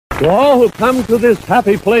To all who come to this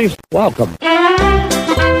happy place, welcome.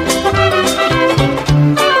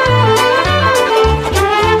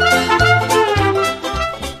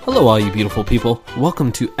 Hello, all you beautiful people.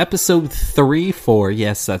 Welcome to episode 34.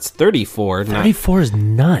 Yes, that's 34. 34 is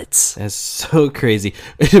nuts. That's so crazy.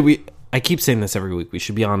 I keep saying this every week. We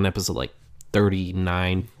should be on episode like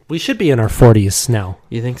 39. We should be in our 40s now.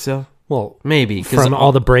 You think so? Well, maybe. From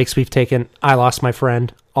all the breaks we've taken, I lost my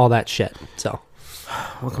friend, all that shit. So,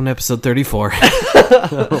 welcome to episode 34.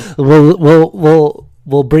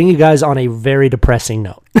 We'll bring you guys on a very depressing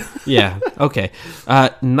note. Yeah, okay.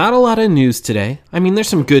 Not a lot of news today. I mean, there's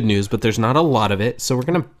some good news, but there's not a lot of it. So we're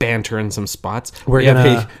going to banter in some spots. We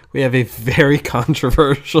have a very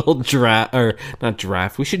controversial draft, or not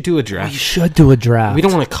draft. We should do a draft. We should do a draft. We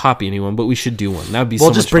don't want to copy anyone, but we should do one. That would be so much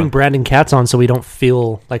fun. We'll just bring Brandon Katz on so we don't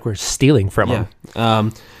feel like we're stealing from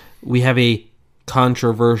him. We have a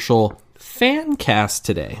controversial fan cast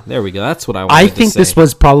today. There we go. That's what I wanted to say. I think this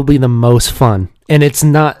was probably the most fun. And it's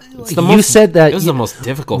not... said that... It was the most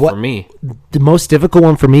difficult for me. The most difficult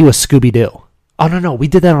one for me was Scooby-Doo. Oh, no. We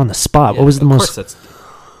did that on the spot. What was the most...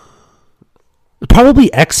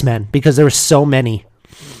 Probably X-Men, because there were so many.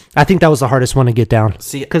 I think that was the hardest one to get down.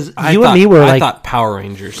 See, because you and me were like... I thought Power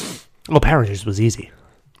Rangers. Well, Power Rangers was easy.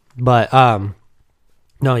 But,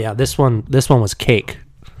 no, yeah, this one was cake.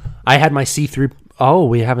 I had my see-through... Oh,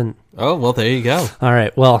 we haven't... Oh, well, there you go. All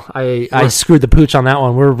right. Well, I screwed the pooch on that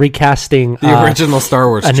one. We're recasting the original Star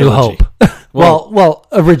Wars A trilogy. New Hope. well,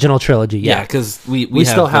 original trilogy. Yeah, because we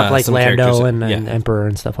still have like Lando and Emperor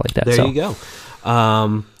and stuff like that. There you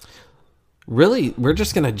go. Really, we're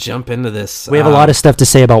just gonna jump into this. We have a lot of stuff to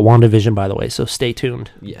say about WandaVision, by the way, so stay tuned.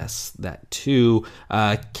 Yes, that too.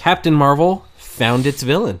 Captain Marvel found its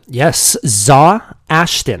villain. Yes, Zsa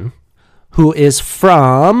Ashton. Who is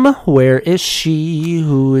from? Where is she?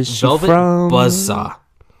 Who is she Velvet from? Buzzsaw.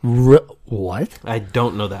 What? I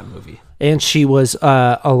don't know that movie. And she was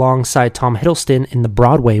alongside Tom Hiddleston in the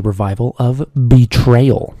Broadway revival of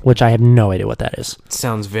Betrayal, which I have no idea what that is. It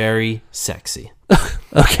sounds very sexy.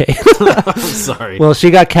 Okay. I'm sorry. Well,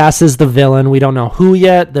 she got cast as the villain. We don't know who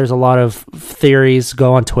yet. There's a lot of theories.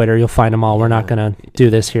 Go on Twitter. You'll find them all. We're not going to do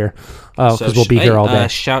this here because we'll be here all day.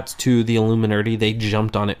 Shouts to the Illuminati. They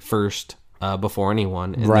jumped on it first. Before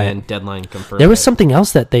anyone, and then Deadline confirmed. There was something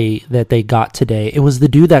else that they got today. It was the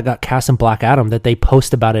dude that got cast in Black Adam that they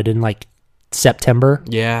post about it in like September.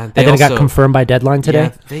 Yeah, and then it got confirmed by Deadline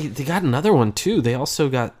today. Yeah, they got another one too. They also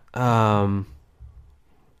got I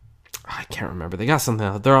can't remember. They got something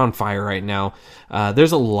else. They're on fire right now.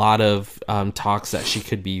 There's a lot of talks that she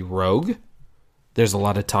could be Rogue. There's a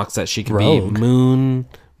lot of talks that she could be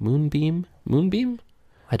Moonbeam.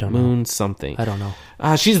 I don't know. Moon something. I don't know.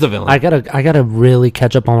 She's the villain. I gotta really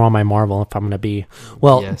catch up on all my Marvel if I'm gonna be.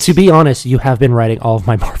 Well, yes. To be honest, you have been writing all of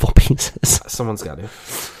my Marvel pieces. Someone's got to.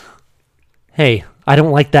 Hey, I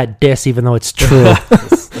don't like that diss, even though it's true.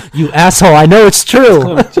 You asshole! I know it's true.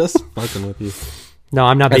 I'm just fucking with you. No,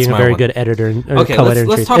 I'm not being a very good editor. Okay,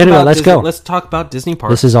 let's talk anyway, about let's go. Let's talk about Disney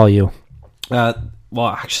Parks. This is all you. Well,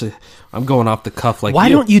 actually, I'm going off the cuff like Why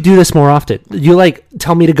don't you do this more often? You like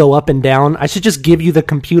tell me to go up and down. I should just give you the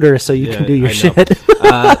computer so you can do your shit.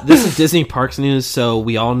 This is Disney Parks news. So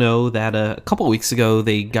we all know that a couple weeks ago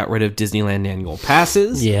they got rid of Disneyland annual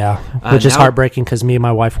passes. Yeah, which is heartbreaking because me and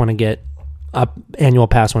my wife want to get an annual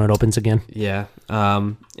pass when it opens again. Yeah,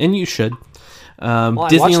 and you should. I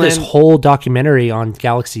watched this whole documentary on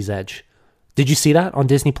Galaxy's Edge. Did you see that on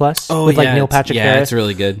Disney Plus? Oh, with Neil Patrick Harris? Yeah, it's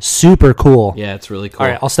really good. Super cool. Yeah, it's really cool.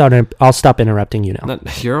 All right, I'll stop interrupting you now. No,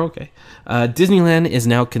 you're okay. Disneyland is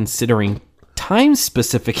now considering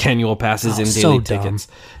time-specific annual passes and daily tickets.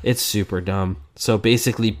 It's super dumb. So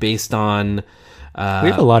basically, based on we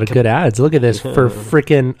have a lot of good ads. Look at this for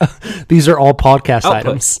freaking. These are all podcast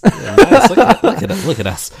items. Yeah, nice. Look at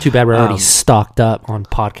us. Too bad we're already stocked up on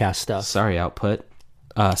podcast stuff. Sorry, Output.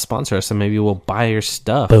 Sponsor us and maybe we'll buy your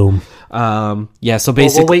stuff. Boom. Yeah, so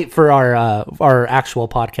basically we'll wait for our actual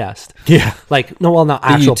podcast. Yeah. Not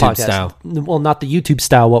actual YouTube podcast. Style. Well, not the YouTube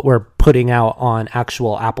style, what we're putting out on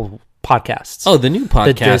actual Apple podcasts. Oh, the new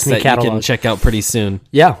podcast that catalog. You can check out pretty soon.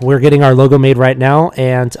 Yeah, we're getting our logo made right now,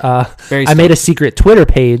 and I made a secret Twitter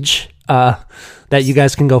page that you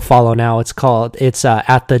guys can go follow now. It's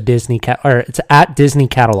at the Disney it's at Disney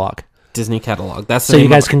Catalog. Disney Catalog. That's the so name you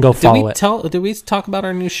guys can go follow it. Did we talk about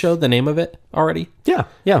our new show? The name of it already? Yeah.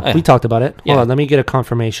 We talked about it. Hold on, let me get a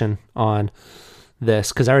confirmation on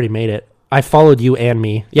this because I already made it. I followed you and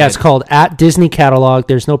me. Yeah, it's called at Disney Catalog.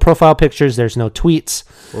 There's no profile pictures. There's no tweets.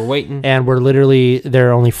 We're waiting, and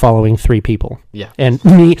they're only following 3 people. Yeah, and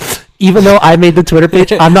me. Even though I made the Twitter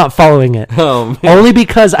page, I'm not following it. Oh, only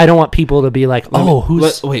because I don't want people to be like,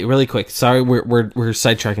 wait, really quick. Sorry, we're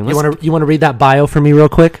sidetracking. You want to read that bio for me real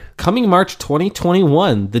quick? Coming March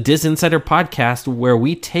 2021, the DisInsider podcast, where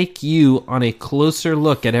we take you on a closer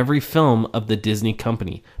look at every film of the Disney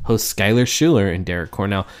company. Hosts Skylar Schuler and Derek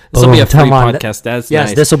Cornell. This will be a free podcast. That's yes,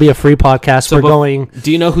 nice. This will be a free podcast. So, we're going.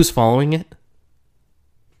 Do you know who's following it?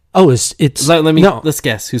 Oh, it's let's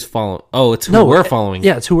guess who's following. Oh, it's who we're following.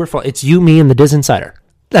 Yeah, it's who we're following. It's you, me, and the DisInsider.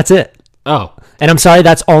 That's it. Oh, and I'm sorry,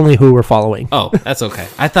 that's only who we're following. Oh, that's okay.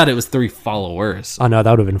 I thought it was 3 followers. Oh no, that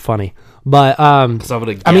would have been funny. But I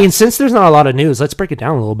mean, since there's not a lot of news, let's break it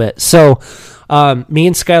down a little bit. So, me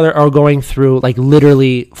and Skylar are going through like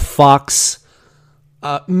literally Fox.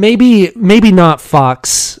 Maybe not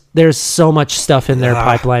Fox. There's so much stuff in their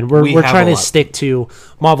pipeline. We're trying to stick to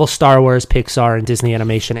Marvel, Star Wars, Pixar, and Disney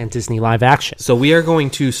Animation and Disney Live Action. So we are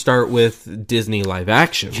going to start with Disney Live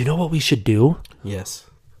Action. You know what we should do? Yes.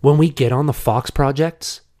 When we get on the Fox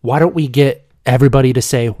projects, why don't we get everybody to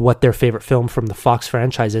say what their favorite film from the Fox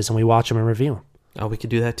franchise is, and we watch them and review them? Oh, we could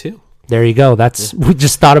do that too. There you go. We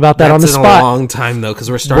just thought about that on the spot. That's in a long time, though,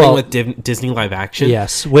 because we're starting with Disney Live Action.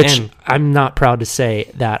 Yes, which I'm not proud to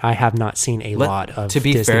say that I have not seen a lot of. To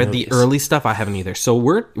be Disney fair, movies. the early stuff I haven't either. So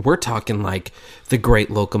we're talking like The Great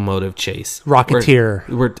Locomotive Chase, Rocketeer.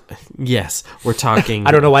 We're talking.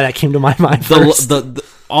 I don't know why that came to my mind first. The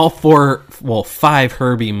all 5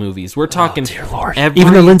 Herbie movies. We're talking. Oh, dear Lord.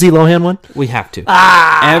 Even the Lindsay Lohan one? We have to.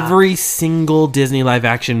 Every single Disney live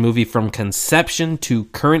action movie from conception to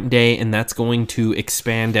current day, and that's going to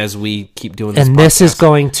expand as we keep doing this. And this is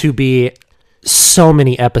going to be so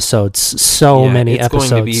many episodes. It's going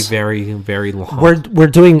to be very, very long. We're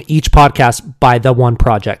doing each podcast by the one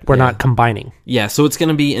project. We're not combining. Yeah, so it's going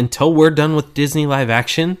to be until we're done with Disney live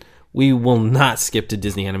action, we will not skip to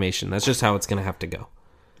Disney animation. That's just how it's going to have to go.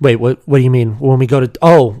 Wait, what do you mean? When we go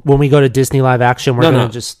to Disney Live Action, we're going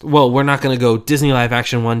to just... Well, we're not going to go Disney Live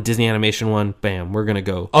Action 1, Disney Animation 1, bam. We're going to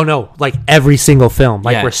go... Oh, no. Like every single film.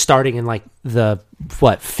 Like we're starting in like the,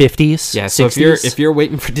 50s? Yeah, so 60s? if you're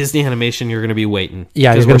waiting for Disney Animation, you're going to be waiting.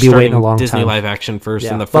 Yeah, you're going to be waiting a long Disney time. Live Action first,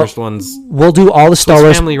 and the first one's... We'll do all the Star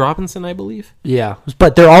Wars... Family Robinson, I believe? Yeah,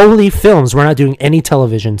 but they're only films. We're not doing any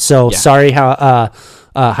television. So sorry how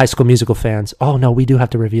High School Musical fans... Oh, no, we do have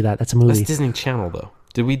to review that. That's a movie. That's Disney Channel, though.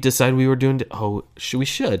 Did we decide we were doing... we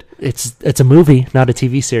should. It's a movie, not a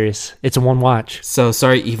TV series. It's a one watch. So,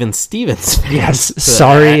 sorry, even Stevens. Yes,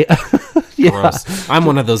 sorry. Gross. I'm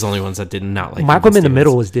one of those only ones that did not like Malcolm in the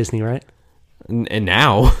Middle was Disney, right? And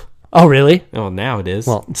now... Oh, really? Oh, now it is.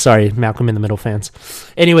 Well, sorry, Malcolm in the Middle fans.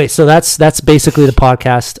 Anyway, so that's basically the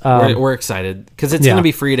podcast. We're excited because it's going to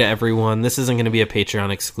be free to everyone. This isn't going to be a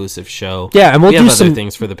Patreon exclusive show. Yeah, and we have other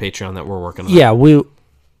things for the Patreon that we're working on. Yeah,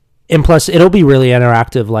 and plus, it'll be really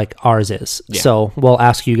interactive like ours is. Yeah. So we'll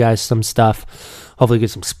ask you guys some stuff. Hopefully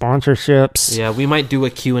get some sponsorships. Yeah, we might do a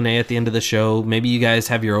Q&A at the end of the show. Maybe you guys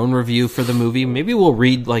have your own review for the movie. Maybe we'll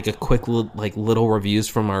read like a quick little reviews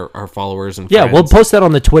from our followers and friends. Yeah, we'll post that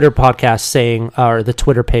on the Twitter podcast or the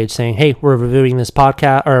Twitter page saying, hey, we're reviewing this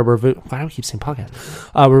podcast, why do I keep saying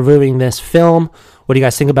podcast? We're reviewing this film. What do you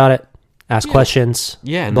guys think about it? Ask questions.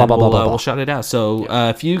 Yeah, and then we'll shout it out. So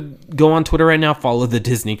if you go on Twitter right now, follow the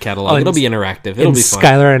Disney catalog. It'll be interactive. It'll be fun.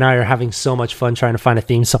 Skylar and I are having so much fun trying to find a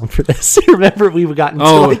theme song for this. Remember, we've gotten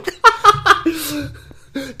Don't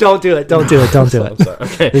do it. Don't do it. Don't do it.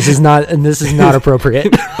 Okay. This is not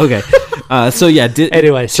appropriate. Okay. So yeah.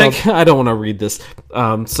 Anyway, I don't want to read this.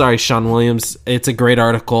 Sorry, Sean Williams. It's a great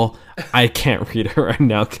article. I can't read it right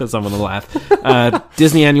now because I'm gonna laugh.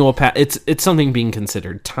 Disney annual pass. It's something being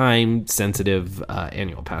considered time sensitive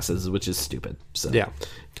annual passes, which is stupid. So yeah.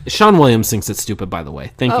 Sean Williams thinks it's stupid. By the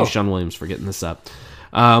way, thank you, Sean Williams, for getting this up.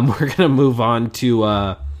 We're gonna move on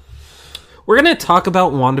to. We're gonna talk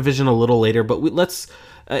about WandaVision a little later, but let's.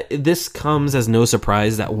 This comes as no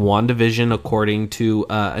surprise that WandaVision, according to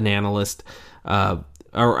an analyst,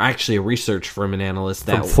 or actually a research from an analyst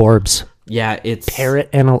from Forbes. Yeah, it's Parrot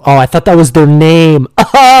I thought that was their name.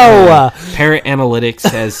 Parrot Analytics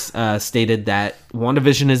has stated that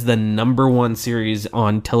WandaVision is the #1 series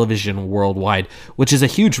on television worldwide, which is a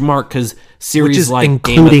huge mark because series like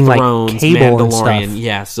Game of Thrones, like cable Mandalorian, and stuff.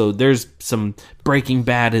 Yeah. So there's some Breaking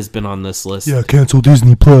Bad has been on this list. Yeah, cancel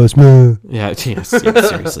Disney Plus, man. Yeah,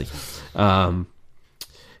 seriously.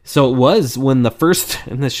 So it was when the first,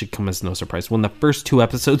 and this should come as no surprise, when the first 2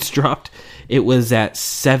 episodes dropped, it was at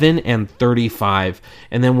 7 and 35.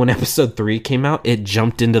 And then when episode 3 came out, it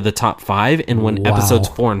jumped into the top 5. And when episodes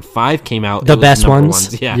 4 and 5 came out, the best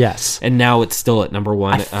ones. Yeah. Yes. And now it's still at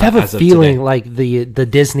 #1. I have a feeling like the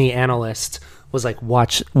Disney analyst was like,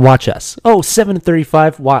 watch us. Oh,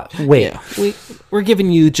 7:35. Wait, Yeah, we're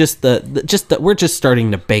giving you just the we're just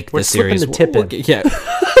starting to bake the series. We're slipping the tip in. Yeah.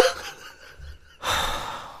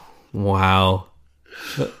 Wow.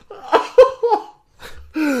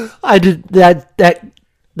 I did that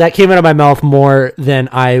came out of my mouth more than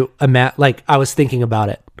I was thinking about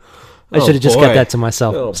it. I should have just kept that to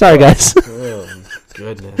myself. Sorry, guys. Oh,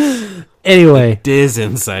 goodness. Anyway,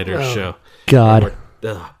 DisInsider show. God.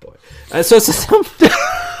 Oh boy. So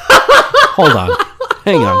hold on,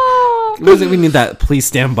 hang on. We need that. Please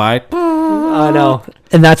stand by. I know,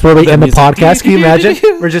 and that's where we end the podcast. Can you imagine?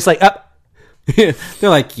 We're just like, up. They're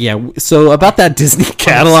like, yeah. So about that Disney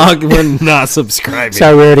catalog, we're not subscribing.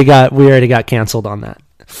 Sorry, we already got canceled on that.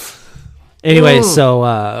 Anyway,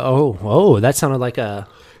 so that sounded like a.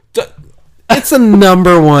 It's the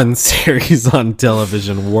 #1 series on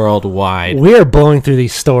television worldwide. We are blowing through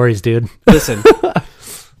these stories, dude. Listen,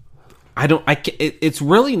 it's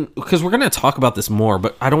really because we're going to talk about this more,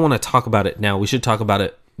 but I don't want to talk about it now. We should talk about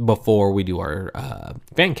it before we do our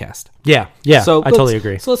fan cast. Yeah. So I totally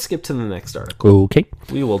agree. So let's skip to the next article. Okay.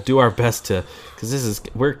 We will do our best to, because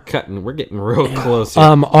we're getting real close here.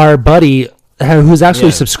 Our buddy who's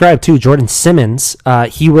actually subscribed to, Jordan Simmons,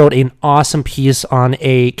 he wrote an awesome piece on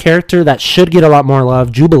a character that should get a lot more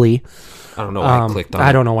love, Jubilee. I don't know why I clicked on it.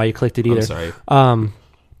 I don't know why you clicked it either. I'm sorry.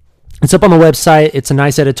 It's up on the website. It's a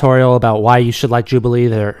nice editorial about why you should like Jubilee,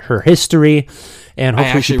 her history, and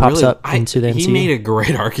hopefully she pops up into the MCU. He made a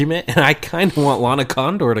great argument, and I kind of want Lana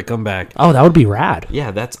Condor to come back. Oh, that would be rad.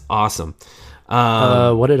 Yeah, that's awesome.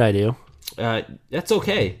 What did I do? That's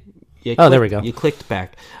okay. There we go. You clicked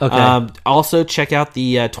back. Okay. Also, check out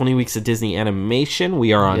the 20 Weeks of Disney Animation.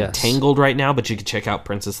 We are on Tangled right now, but you can check out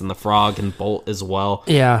Princess and the Frog and Bolt as well.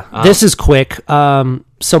 Yeah, this is quick.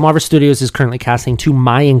 So Marvel Studios is currently casting 2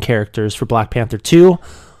 Mayan characters for Black Panther 2.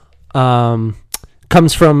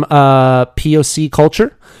 Comes from POC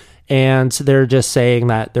culture, and they're just saying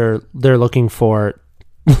that they're looking for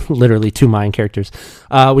literally 2 Mayan characters.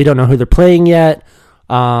 We don't know who they're playing yet.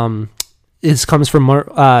 This comes from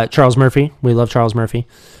Charles Murphy. We love Charles Murphy.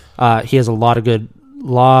 He has a lot of good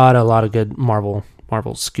Marvel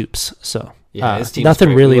scoops. So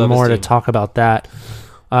nothing really more to talk about that.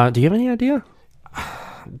 Do you have any idea?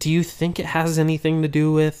 Do you think it has anything to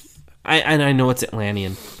do with? I know it's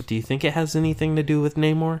Atlantean, but do you think it has anything to do with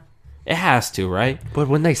Namor? It has to, right? But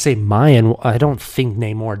when they say Mayan, I don't think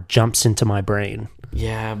Namor jumps into my brain.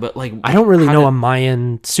 Yeah, but I don't really know a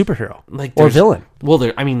Mayan superhero or villain. Well,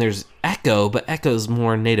 there's Echo, but Echo's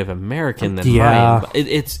more Native American than Mayan.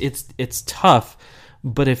 It's tough,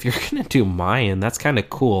 but if you're gonna do Mayan, that's kind of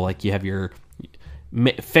cool. Like you have your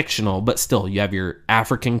fictional, but still you have your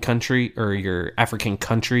African country or your African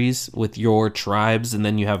countries with your tribes, and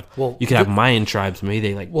then you have you could have Mayan tribes.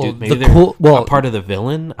 Maybe they they're a part of the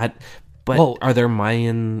villain. Are there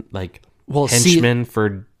Mayan henchmen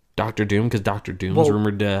for Doctor Doom, because Doctor Doom's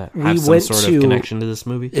rumored to have some sort of connection to this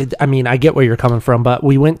movie? I get where you're coming from, but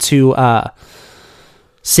we went to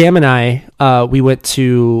Sam and I. We went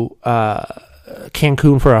to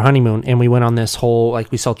Cancun for our honeymoon, and we went on this whole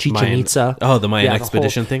we saw Chichen Itza. Oh, the Mayan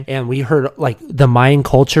expedition thing. And we heard the Mayan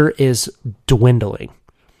culture is dwindling.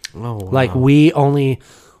 Oh, wow. We only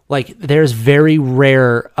there's very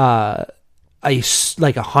rare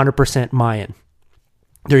 100% Mayan.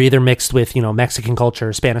 They're either mixed with, Mexican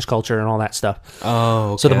culture, Spanish culture, and all that stuff.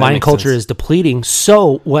 Oh, okay. So the Mayan culture is depleting.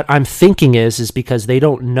 So what I'm thinking is because they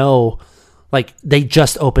don't know, they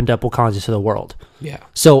just opened up Wakanda to the world. Yeah.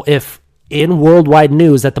 So if in worldwide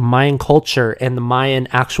news that the Mayan culture and the Mayan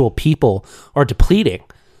actual people are depleting,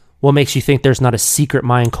 what makes you think there's not a secret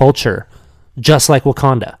Mayan culture just like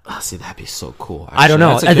Wakanda? Oh, see, that'd be so cool. Actually. I don't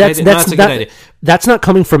know. That's a good idea. That's not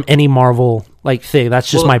coming from any Marvel thing.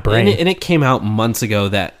 That's just my brain. And it came out months ago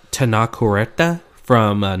that Tanakureta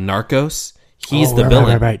from Narcos, he's the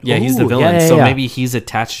villain. Right. Yeah, he's the villain. So maybe he's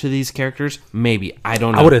attached to these characters. Maybe. I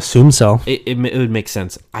don't know. I would assume so. It would make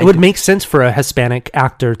sense. It would make sense for a Hispanic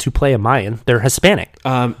actor to play a Mayan. They're Hispanic.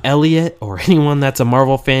 Elliot or anyone that's a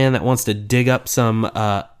Marvel fan that wants to dig up some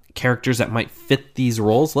characters that might fit these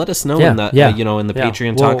roles, let us know in the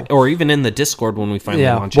Patreon talk, or even in the Discord when we finally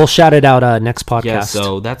launch it. We'll shout it out next podcast. Yeah,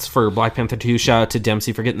 so that's for Black Panther 2. Shout out to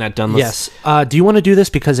Dempsey for getting that done. Yes. Do you want to do this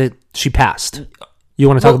because she passed? You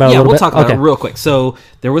want to talk about it a little bit? Yeah, we'll talk about it real quick. So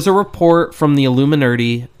there was a report from the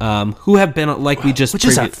Illuminati, who have been which is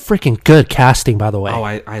a freaking good casting, by the way. Oh,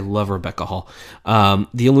 I love Rebecca Hall.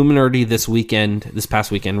 The Illuminati this past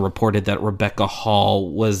weekend, reported that Rebecca Hall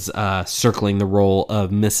was circling the role of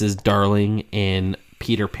Mrs. Darling in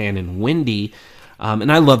Peter Pan and Wendy.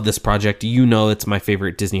 And I love this project. You know, it's my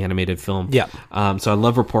favorite Disney animated film. Yeah. So I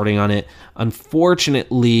love reporting on it.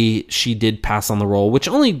 Unfortunately, she did pass on the role, which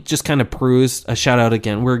only just kind of proves, a shout out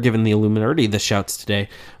again. We're giving the Illuminati the shouts today,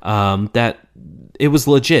 that it was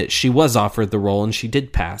legit. She was offered the role and she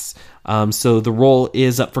did pass. So the role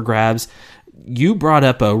is up for grabs. You brought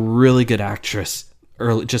up a really good actress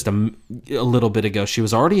early, just a little bit ago. She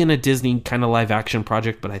was already in a Disney kind of live action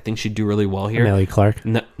project, but I think she'd do really well here. Amelia Clark?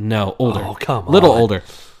 No, older. Oh, come on. Little older.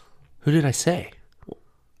 Who did I say?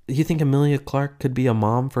 You think Amelia Clark could be a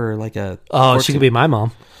mom for like a... Oh, she could be my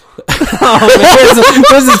mom.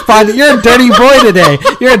 This is fun. You're a dirty boy today.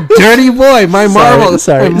 You're a dirty boy. My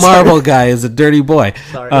Marvel guy is a dirty boy.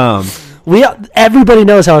 Sorry. Everybody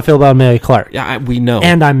knows how I feel about Amelia Clark. Yeah, we know.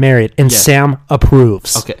 And I'm married, and Yes. Sam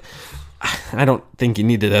approves. Okay. I don't think you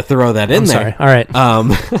needed to throw that in there. Sorry. All right.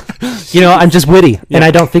 I'm just witty, and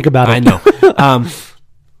I don't think about it. I know.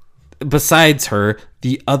 Besides her,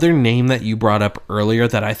 the other name that you brought up earlier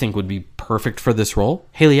that I think would be perfect for this role,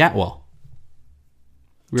 Haley Atwell.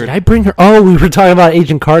 Did I bring her? Oh, we were talking about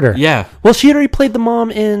Agent Carter. Yeah. Well, she had already played the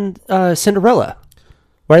mom in Cinderella.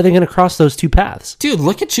 Why are they going to cross those two paths? Dude,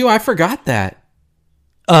 look at you. I forgot that.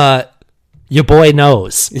 Your boy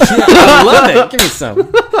knows. Yeah, I love it. Give me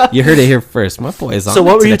some. You heard it here first. My boy's on. So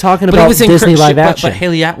what were you talking about Disney live action? But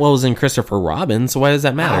Haley Atwell was in Christopher Robin, so why does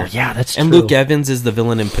that matter? Oh, yeah, that's and true. Luke Evans is the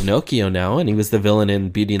villain in Pinocchio now, and he was the villain in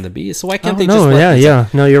Beauty and the Beast. So why can't they no, just let yeah.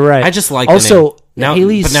 No, you're right. I just like also the name.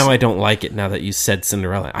 Haley's. But now I don't like it now that you said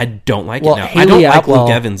Cinderella. I don't like Well, it now. Haley I don't like Atwell-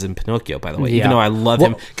 Luke Evans in Pinocchio, by the way, Yeah. even though I love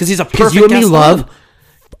him because he's a Because perfect you and me guest love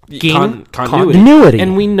villain. game Continuity.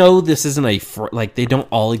 And we know this isn't like they don't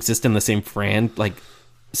all exist in the same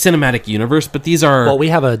cinematic universe, but these are... Well, we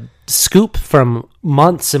have a scoop from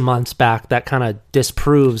months and months back that kind of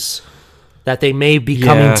disproves that they may be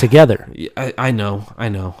coming together. I know.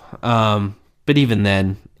 But even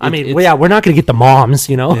then... we're not going to get the moms,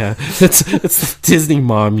 Yeah, it's the Disney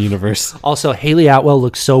mom universe. Also, Haley Atwell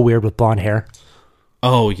looks so weird with blonde hair.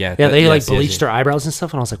 Oh, yeah. Yeah, they bleached her eyebrows and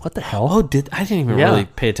stuff, and I was like, what the hell? Oh, I didn't even really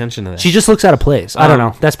pay attention to that. She just looks out of place. I don't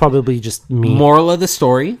know. That's probably just me. Moral of the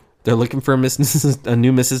story... They're looking for a new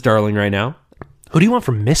Mrs. Darling right now. Who do you want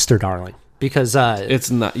for Mr. Darling? Because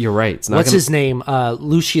it's not. You're right. It's not. What's his name?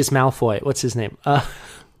 Lucius Malfoy. What's his name?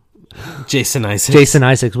 Jason Isaacs. Jason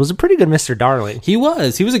Isaacs was a pretty good Mr. Darling. He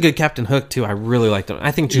was. He was a good Captain Hook too. I really liked him.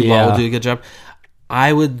 I think Jude Law will do a good job.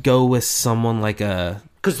 I would go with someone like a...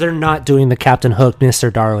 Because they're not doing the Captain Hook,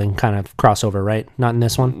 Mr. Darling kind of crossover, right? Not in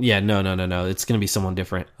this one? Yeah, no. It's going to be someone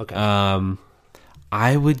different. Okay.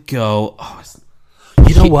 I would go...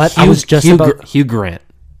 You know what? I was just about... Hugh Grant.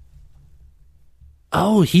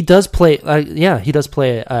 Oh, he does play... he does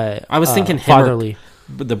play... I was thinking him Fatherly.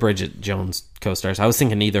 Or the Bridget Jones co-stars. I was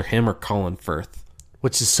thinking either him or Colin Firth.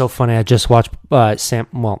 Which is so funny. I just watched Sam...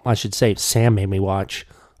 Well, I should say Sam made me watch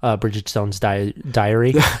Bridget Jones'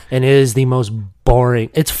 Diary. And it is the most boring...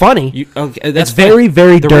 It's funny. It's very,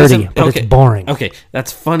 very dirty, but it's boring. Okay,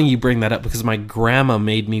 that's funny you bring that up because my grandma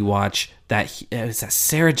made me watch that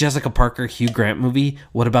Sarah Jessica Parker Hugh Grant movie.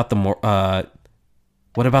 What about the Morgans?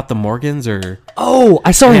 Or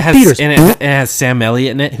I saw it in theaters. And it has Sam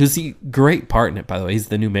Elliott in it, who's the great part in it, by the way. He's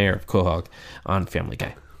the new mayor of Quahog on Family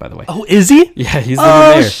Guy, by the way. Oh, is he? Yeah, he's the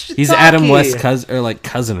new mayor. He's Adam West's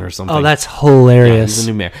cousin or something. Oh, that's hilarious. Yeah, he's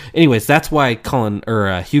the new mayor. Anyways, that's why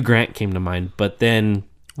Hugh Grant came to mind. But then,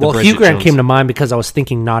 Hugh Grant came to mind because I was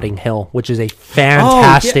thinking Notting Hill, which is a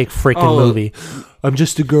fantastic freaking movie. I'm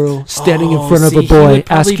just a girl standing in front of a boy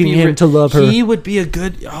asking him to love her. He would be a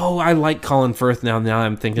good... Oh, I like Colin Firth now. Now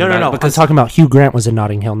I'm thinking about it. Because I'm talking about Hugh Grant was in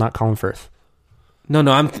Notting Hill, not Colin Firth. No.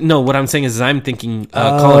 What I'm saying is I'm thinking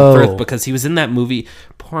Colin Firth because he was in that movie.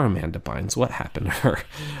 Poor Amanda Bynes. What happened to her?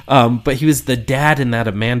 But he was the dad in that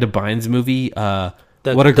Amanda Bynes movie. What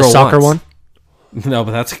a Girl The soccer Wants. one? No,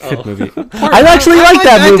 but that's a good movie. I actually like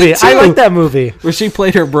that movie. I like that movie. Where she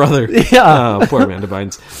played her brother. Yeah. Poor Amanda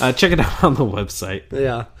Bynes. Check it out on the website.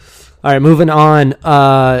 Yeah. All right, moving on.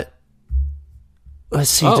 Let's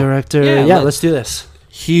see, director. Yeah, let's do this.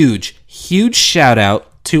 Huge shout out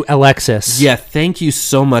to Alexis. Yeah, thank you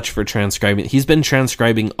so much for transcribing. He's been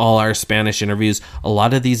transcribing all our Spanish interviews. A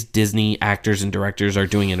lot of these Disney actors and directors are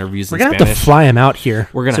doing interviews in Spanish. We're going to have to fly him out here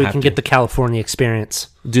so we can get the California experience.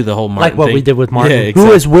 Do the whole Martin like what thing. we did with Martin, yeah,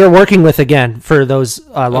 exactly. we're working with again for those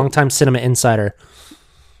longtime cinema insider.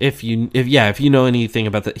 If you know anything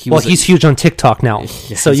about that, he's huge on TikTok now,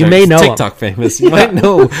 so you sorry, may know TikTok him. famous. You might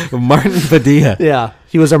know Martin Padilla. Yeah,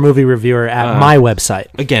 he was our movie reviewer at my website.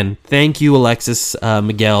 Again, thank you, Alexis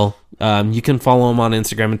Miguel. You can follow him on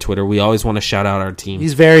Instagram and Twitter. We always want to shout out our team.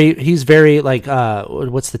 He's very like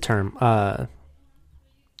what's the term?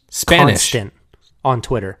 Spanish. Constant. on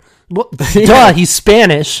Twitter. Well, duh, he's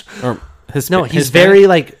Spanish. Or He's Hispanic? very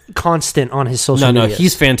like constant on his social media. No,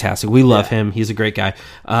 he's fantastic. We love him. He's a great guy.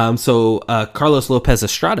 Carlos Lopez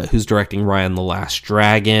Estrada, who's directing Raya and the Last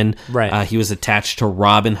Dragon, right? He was attached to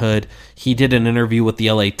Robin Hood. He did an interview with the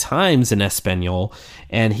LA Times in Espanol,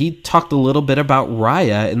 and he talked a little bit about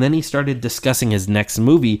Raya, and then he started discussing his next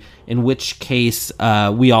movie, in which case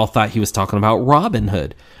we all thought he was talking about Robin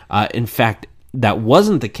Hood. In fact, that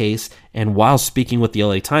wasn't the case, and while speaking with the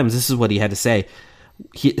LA Times, this is what he had to say.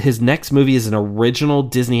 His next movie is an original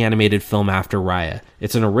Disney animated film after Raya.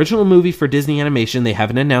 It's an original movie for Disney Animation. They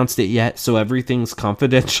haven't announced it yet, so everything's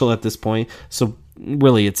confidential at this point. So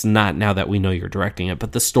really, it's not now that we know you're directing it,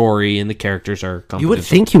 but the story and the characters are confidential. You would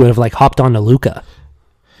think you would have like hopped on to Luca.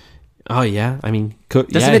 Oh, yeah. I mean,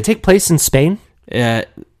 doesn't it take place in Spain?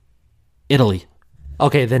 Italy.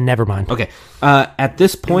 Okay, then never mind. Okay. At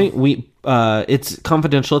this point, it's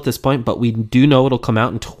confidential at this point, but we do know it'll come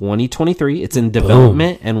out in 2023. It's in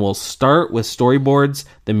development, and we'll start with storyboards,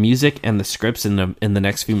 the music, and the scripts in the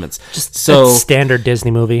next few months. Just so standard Disney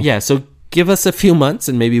movie. Yeah. So give us a few months,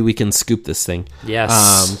 and maybe we can scoop this thing.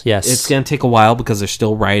 Yes. Yes. It's gonna take a while because they're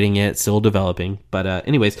still writing it, still developing. But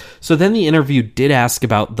anyways, so then the interview did ask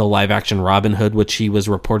about the live action Robin Hood, which he was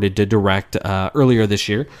reported to direct earlier this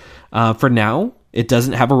year. For now, it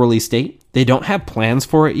doesn't have a release date. They don't have plans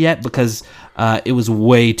for it yet because it was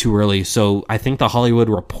way too early. So I think the Hollywood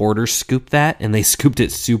Reporter scooped that, and they scooped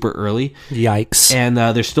it super early. Yikes. And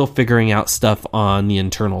they're still figuring out stuff on the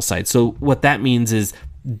internal side. So what that means is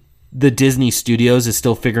the Disney Studios is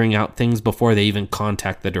still figuring out things before they even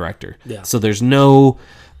contact the director. Yeah. So there's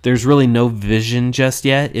really no vision just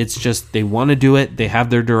yet. It's just they want to do it. They have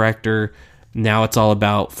their director. Now it's all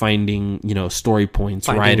about finding, story points,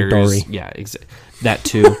 writers. Dory. Yeah, that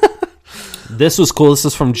too. This was cool. This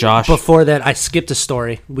is from Josh. Before that, I skipped a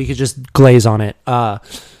story. We could just glaze on it.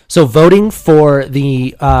 So voting for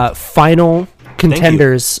the final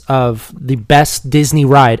contenders of the best Disney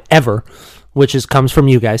ride ever, which comes from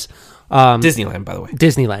you guys. Disneyland, by the way.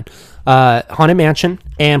 Disneyland. Haunted Mansion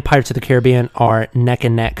and Pirates of the Caribbean are neck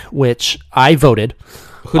and neck, which I voted.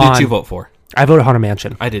 Who did you vote for? I voted Haunted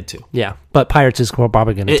Mansion. I did too. Yeah, but Pirates is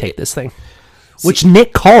probably going to take this thing. Which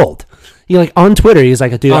Nick called. He on Twitter, he's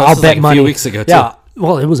like, dude, I'll bet money. A few weeks ago, too. Yeah,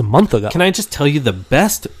 well, it was a month ago. Can I just tell you the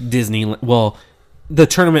best Disney... Well, the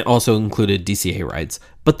tournament also included DCA rides,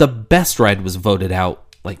 but the best ride was voted out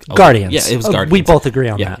Guardians. Yeah, it was Guardians. We both agree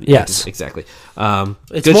on that. Yes. Exactly.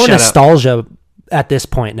 It's more nostalgia at this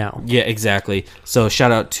point now. Yeah, exactly. So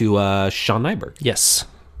shout out to Sean Nyberg. Yes.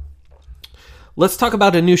 Let's talk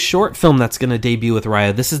about a new short film that's going to debut with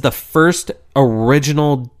Raya. This is the first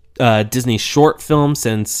original Disney short film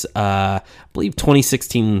since, I believe,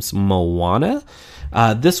 2016's Moana.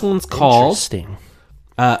 This one's called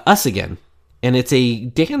Us Again. And it's a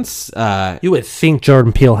dance... you would think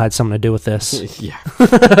Jordan Peele had something to do with this. Yeah.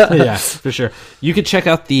 Yeah, for sure. You could check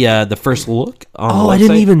out the first look on the website. I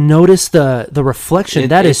didn't even notice the reflection.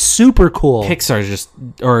 That is super cool. Pixar's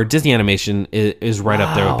or Disney Animation is right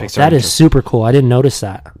up there with Pixar. That is super cool. I didn't notice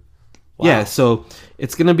that. Wow. Yeah, so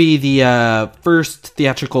it's going to be the first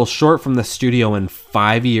theatrical short from the studio in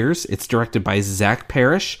 5 years. It's directed by Zach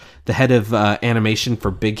Parrish, the head of animation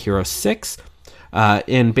for Big Hero 6.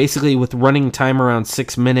 And basically, with running time around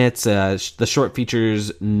 6 minutes, the short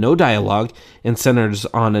features no dialogue and centers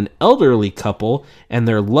on an elderly couple and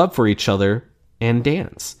their love for each other and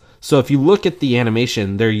dance. So if you look at the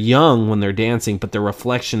animation, they're young when they're dancing, but their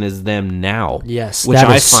reflection is them now. Yes, which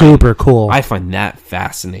that is super cool. I find that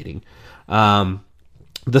fascinating.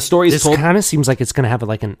 The story is told... This kind of seems like it's going to have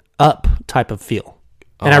like an Up type of feel.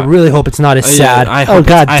 And I really hope it's not as sad.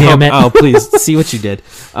 God damn it. Oh, please, see what you did.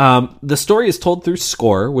 The story is told through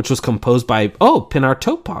score, which was composed by, Pinar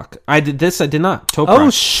Topok. I did not. Toprak. Oh,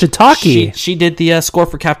 Shiitake. She did the score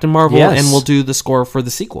for Captain Marvel, and will do the score for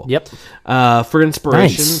the sequel. Yep. For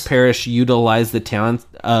inspiration, Parrish utilized the talent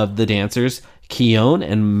of the dancers, Keone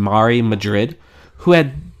and Mari Madrid, who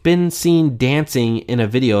had been seen dancing in a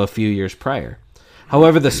video a few years prior.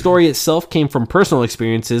 However, the story itself came from personal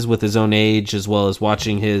experiences with his own age, as well as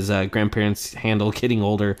watching his grandparents handle getting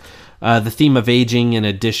older. The theme of aging, in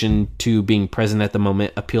addition to being present at the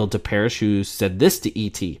moment, appealed to Parrish, who said this to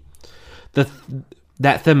E.T.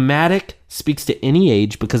 That thematic speaks to any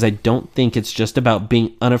age because I don't think it's just about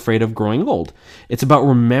being unafraid of growing old. It's about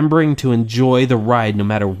remembering to enjoy the ride no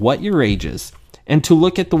matter what your age is, and to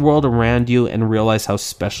look at the world around you and realize how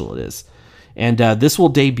special it is. And this will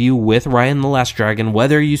debut with Raya and the Last Dragon,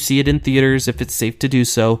 whether you see it in theaters, if it's safe to do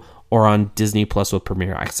so, or on Disney Plus with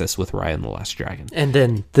Premiere Access with Raya and the Last Dragon. And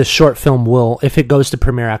then the short film will, if it goes to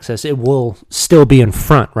Premiere Access, it will still be in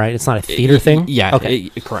front, right? It's not a theater thing? Yeah, okay.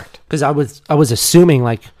 Correct. Because I was assuming,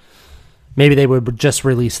 like, maybe they would just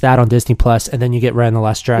release that on Disney Plus, and then you get Raya and the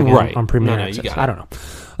Last Dragon on Premiere Access. You got it. I don't know.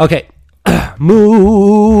 Okay.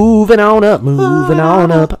 Moving on up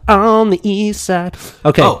on the east side.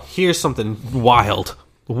 Okay. Oh, here's something wild.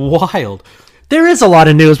 There is a lot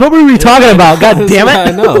of news. What were we talking about? God damn it.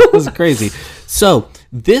 I know. It was crazy. So,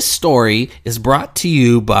 this story is brought to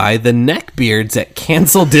you by the neckbeards at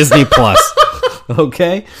Cancel Disney Plus.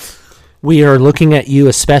 Okay? We are looking at you,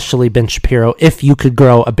 especially Ben Shapiro, if you could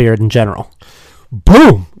grow a beard in general.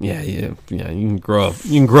 Boom. Yeah. You can grow up.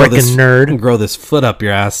 You can grow Frickin' this nerd. You can grow this foot up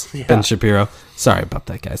your ass, Ben Shapiro. Sorry about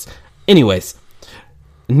that, guys. Anyways,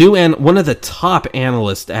 one of the top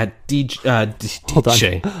analysts at Hold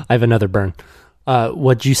on. I have another burn.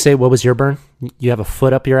 What'd you say? What was your burn? You have a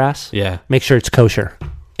foot up your ass? Yeah. Make sure it's kosher.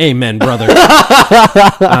 Amen, brother.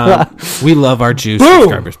 We love our Jew Boom.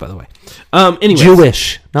 subscribers, by the way. Anyways,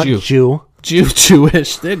 Jewish, not Jew.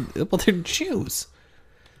 Jewish. They're Jews.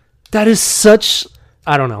 That is such...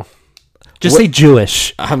 I don't know. Just say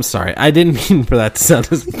Jewish. I'm sorry. I didn't mean for that to sound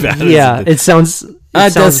as bad Yeah, as it sounds...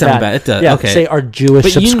 It does sound bad. It does. Yeah, okay. say our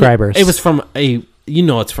Jewish subscribers. It was from a... You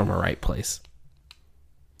know it's from a right place.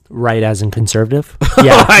 Right as in conservative?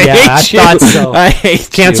 Yeah, I thought so. I hate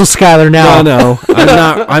Cancel you. Skylar now. No, I'm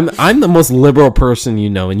not. I'm the most liberal person you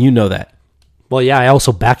know, and you know that. Well, yeah, I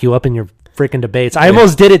also back you up in your freaking debates. I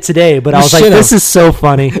almost did it today, but I was like, this is so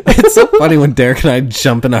funny. It's so funny when Derek and I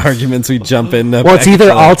jump into arguments. We jump in. Well, it's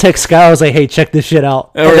either I'll text Sky, I was like, hey, check this shit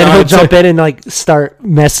out. And then he'll jump in and like start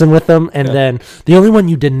messing with them. And then the only one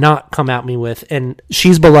you did not come at me with, and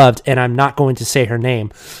she's beloved, and I'm not going to say her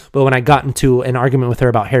name, but when I got into an argument with her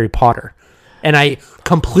about Harry Potter, and I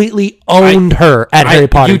completely owned her at Harry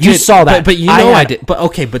Potter. You saw that. But you know I did. But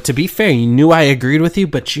okay, but to be fair, you knew I agreed with you,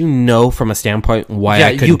 but you know from a standpoint why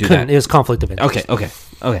I couldn't do that. It was conflict of interest. Okay.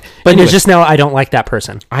 But it's just now I don't like that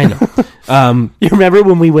person. I know. You remember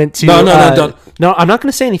when we went to... No, don't. No, I'm not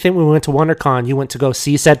going to say anything. When we went to WonderCon, you went to go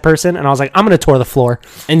see said person, and I was like, I'm going to tour the floor.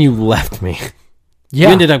 And you left me. Yeah.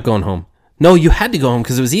 You ended up going home. No, you had to go home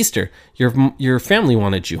because it was Easter. Your family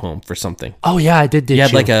wanted you home for something. Oh yeah, I did. You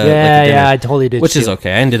had like a dinner, I totally did. Which is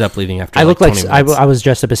okay. I ended up leaving after. I looked like 20 I was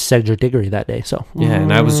dressed up as Cedric Diggory that day. So yeah,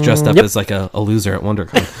 and I was dressed up as like a loser at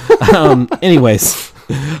WonderCon. Anyways,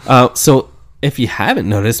 so if you haven't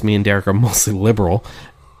noticed, me and Derek are mostly liberal.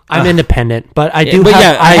 I'm independent, but I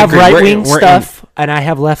have right wing stuff and I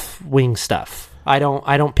have left wing stuff. I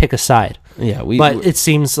don't pick a side. Yeah, but it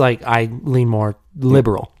seems like I lean more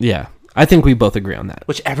liberal. Yeah. I think we both agree on that.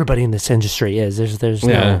 Which everybody in this industry is. There's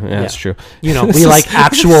that's true. You know, we like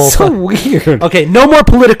actual... So weird. Okay, no more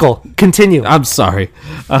political. Continue. I'm sorry.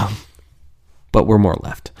 But we're more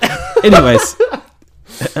left. Anyways.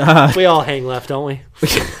 We all hang left, don't we?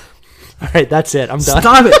 All right, that's it. I'm done.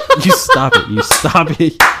 Stop it. You stop it. You stop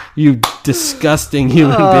it. You disgusting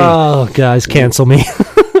human being. Oh, guys, cancel me.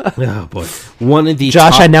 Oh, boy. One of the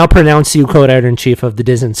Josh, I now pronounce you co-editor-in-chief of the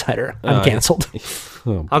DisInsider. I'm canceled.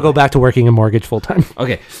 I'll go back to working in mortgage full-time.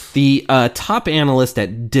 Okay. The top analyst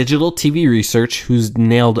at Digital TV Research, who's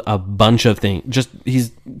nailed a bunch of things.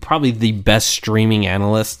 He's probably the best streaming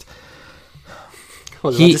analyst. I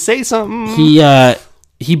was about to say something.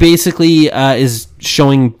 He basically is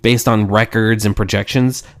showing, based on records and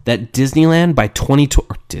projections, that Disneyland by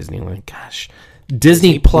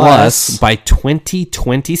Disney Plus by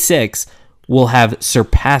 2026 will have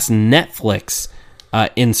surpassed Netflix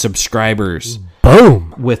in subscribers.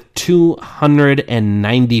 Boom. With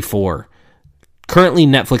 294. Currently,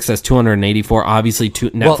 Netflix has 284. Obviously,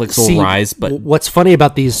 Netflix will rise. But what's funny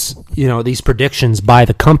about these predictions by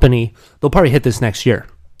the company, they'll probably hit this next year.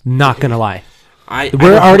 Not gonna lie.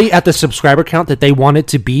 We're already at the subscriber count that they want it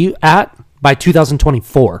to be at by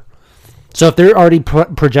 2024. So if they're already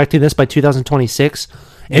projecting this by 2026,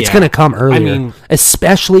 it's going to come earlier. I mean,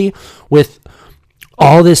 especially with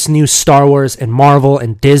all this new Star Wars and Marvel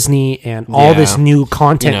and Disney and all this new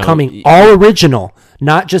content coming, all original,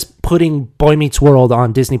 not just putting Boy Meets World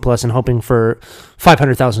on Disney Plus and hoping for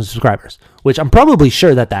 500,000 subscribers, which I'm probably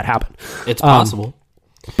sure that happened. It's possible.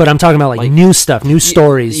 But I'm talking about like new stuff, new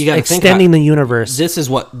stories, extending the universe. This is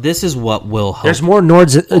what will help. There's more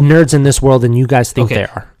nerds in this world than you guys think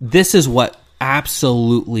there are. This is what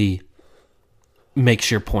absolutely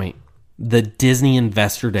makes your point. The Disney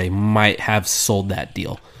Investor Day might have sold that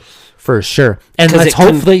deal. For sure. And let's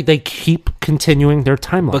hopefully they keep continuing their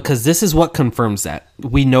timeline. Because this is what confirms that.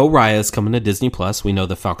 We know Raya's coming to Disney Plus. We know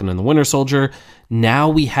The Falcon and the Winter Soldier. Now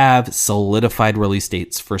we have solidified release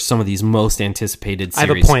dates for some of these most anticipated series.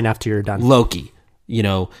 I have a point after you're done. Loki.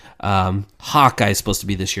 Hawkeye's supposed to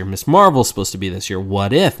be this year. Miss Marvel's supposed to be this year.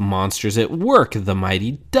 What If? Monsters at Work. The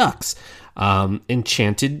Mighty Ducks.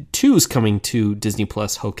 Enchanted 2's coming to Disney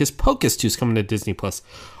Plus. Hocus Pocus 2's coming to Disney Plus.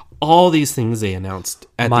 All these things they announced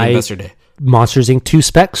at the Investor Day. Monsters Inc. 2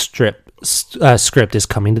 spec script is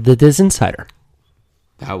coming to the DisInsider.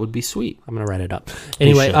 That would be sweet. I'm going to write it up.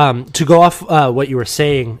 Anyway, to go off what you were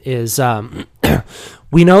saying is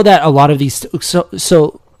we know that a lot of these...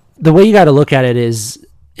 So the way you got to look at it is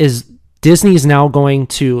Disney is now going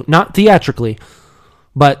to, not theatrically,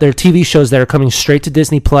 but their TV shows that are coming straight to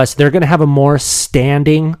Disney Plus, they're going to have a more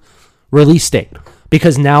standing release date.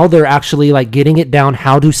 Because now they're actually like getting it down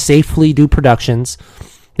how to safely do productions.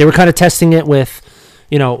 They were kind of testing it with,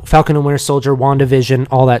 Falcon and Winter Soldier, WandaVision,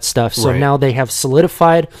 all that stuff. So now they have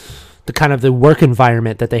solidified the kind of the work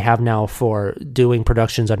environment that they have now for doing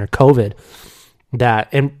productions under COVID.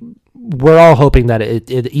 And we're all hoping that it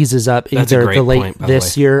eases up either the late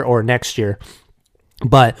this year or next year.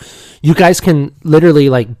 But you guys can literally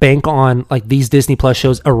like bank on like these Disney Plus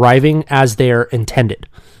shows arriving as they're intended.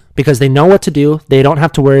 Because they know what to do. They don't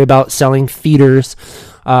have to worry about selling theaters,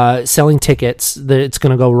 selling tickets. It's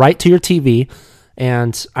going to go right to your TV.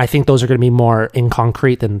 And I think those are going to be more in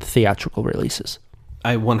concrete than theatrical releases.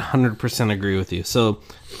 I 100% agree with you. So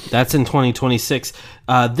that's in 2026.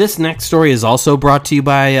 This next story is also brought to you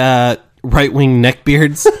by right-wing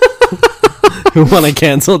neckbeards who want to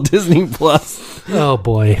cancel Disney Plus. Oh,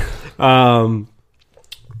 boy.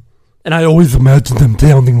 And I always imagine them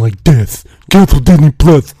sounding like this. Cancel Disney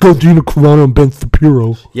Plus. Go Gina Carano and Ben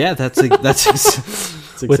Shapiro. Yeah, that's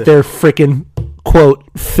with their freaking, quote,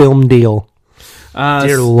 film deal.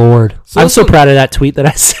 Dear Lord. I'm so proud of that tweet that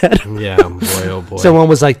I said. Yeah, boy, oh boy. Someone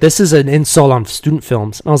was like, this is an insult on student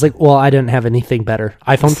films. And I was like, well, I didn't have anything better.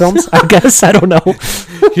 iPhone films, I guess? I don't know.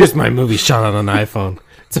 Here's my movie shot on an iPhone.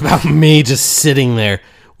 It's about me just sitting there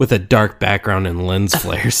with a dark background and lens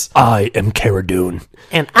flares. I am Cara Dune.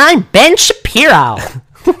 And I'm Ben Shapiro.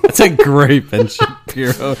 That's a great Ben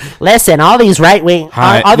Shapiro. Listen, all these right-wing,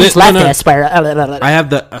 all these leftists. I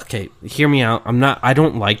have okay, hear me out. I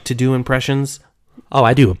don't like to do impressions. Oh,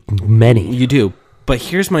 I do many. You do. But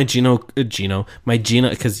here's my Gina,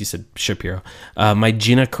 because you said Shapiro, my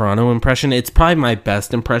Gina Carano impression. It's probably my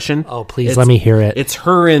best impression. Oh, please let me hear it. It's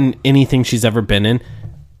her in anything she's ever been in.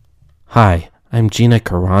 Hi, I'm Gina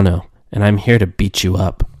Carano, and I'm here to beat you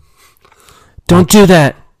up. Don't do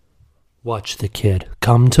that. Watch the kid.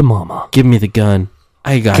 Come to mama. Give me the gun.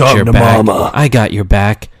 I got your back. Mama. I got your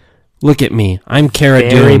back. Look at me. I'm Cara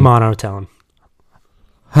Dune. Very monotone.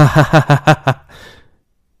 Ha ha ha ha ha.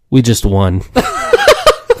 We just won.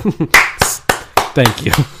 Thank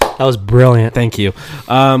you. That was brilliant. Thank you.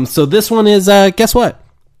 So this one is, guess what?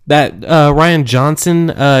 That Rian Johnson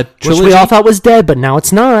trilogy. Which we all thought was dead, but now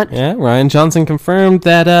it's not. Yeah, Rian Johnson confirmed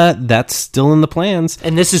that that's still in the plans.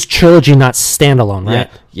 And this is trilogy, not standalone, right?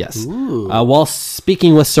 Yeah. Yes. While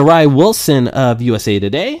speaking with Sarai Wilson of USA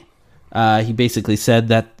Today, he basically said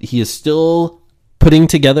that he is still putting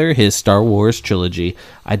together his Star Wars trilogy.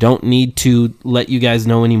 I don't need to let you guys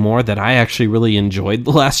know anymore that I actually really enjoyed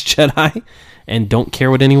The Last Jedi and don't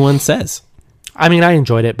care what anyone says. I mean, I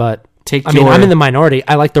enjoyed it, but I'm in the minority.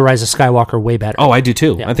 I like The Rise of Skywalker way better. Oh, I do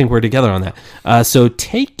too. Yeah. I think we're together on that. So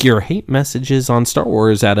take your hate messages on Star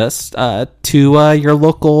Wars at us to your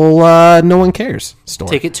local No One Cares store.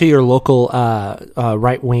 Take it to your local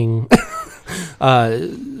right-wing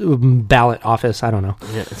ballot office. I don't know.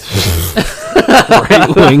 Yeah.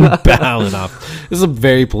 Right-wing ballot office. This is a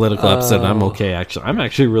very political episode, and I'm okay, actually. I'm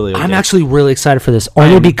actually really okay. I'm actually really excited for this,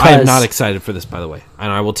 only because... I'm not excited for this, by the way.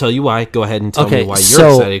 And I will tell you why. Go ahead and tell me why you're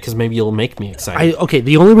excited, because maybe you'll make me excited.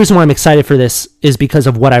 The only reason why I'm excited for this is because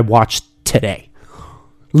of what I watched today.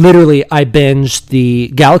 Literally, I binged the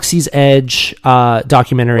Galaxy's Edge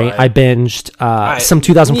documentary. Right. I binged some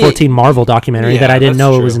 2014 Marvel documentary that I didn't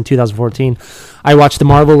know it was in 2014. I watched the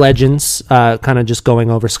Marvel Legends, kind of just going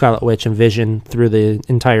over Scarlet Witch and Vision through the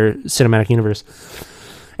entire cinematic universe.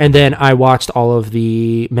 And then I watched all of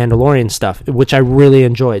the Mandalorian stuff, which I really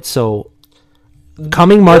enjoyed. So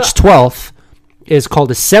coming March 12th is called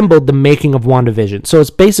Assembled, the Making of WandaVision. So it's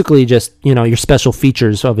basically just, your special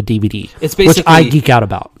features of a DVD, which I geek out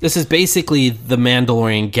about. This is basically the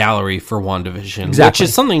Mandalorian gallery for WandaVision, which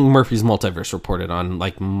is something Murphy's Multiverse reported on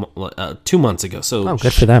like 2 months ago. So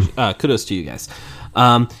good for them. Kudos to you guys.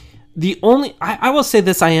 I will say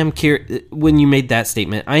this, I am curious, when you made that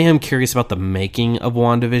statement, I am curious about the making of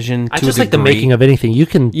WandaVision. I just like the making of anything. You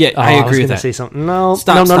can... Yeah, I agree with that. Say something. No.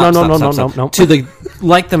 Stop. No. To the,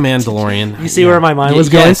 like the Mandalorian. You see where my mind was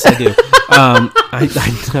going? Yes, I do. I'm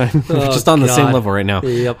just on the same level right now.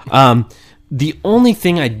 Yep. The only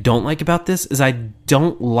thing I don't like about this is I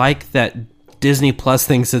don't like that Disney Plus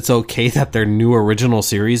thinks it's okay that their new original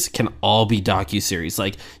series can all be docuseries.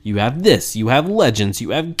 Like, you have this, you have Legends,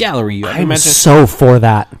 you have Gallery, you have I'm so for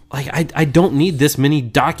that. Like, I don't need this many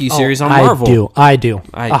docuseries on Marvel. I do.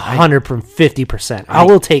 150%. I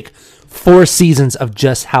will take 4 seasons of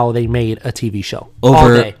just how they made a TV show.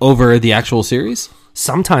 Over the actual series?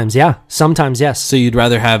 Sometimes, yeah. Sometimes, yes. So you'd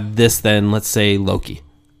rather have this than, let's say, Loki?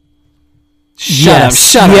 Shut up.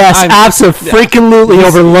 Absolutely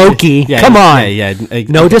over Loki. Yeah, come on. Yeah.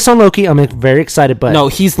 No diss on Loki. I'm very excited, but no,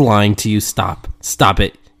 he's lying to you. Stop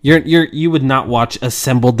it. You would not watch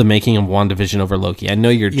Assembled the Making of WandaVision over Loki. I know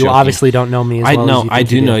you're joking. You obviously don't know me as well as you I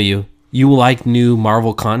do know you. You like new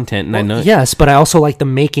Marvel content, and I know. Yes, but I also like the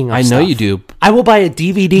making of stuff. I know you do. I will buy a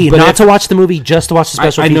DVD, not to watch the movie, just to watch the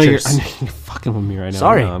special features. I know you're fucking with me right now.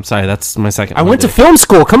 Sorry. No, I'm sorry. That's my second. I went to film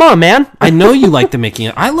school. Come on, man. I know you like the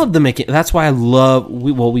making. I love the making. That's why I love.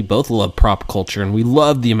 We both love prop culture, and we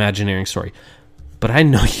love the Imagineering story. But I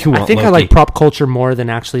know you want. I think Loki. I like prop culture more than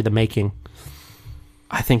actually the making.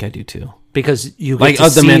 I think I do too. Because you get like to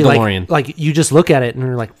see, the Mandalorian, like you just look at it and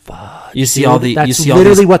you're like, "Fuck!" You see all the, that's you see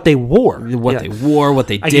literally all what they wore, what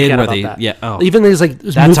they did, where they, that. yeah. Oh. Even these like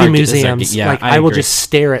movie museums, yeah, like I will just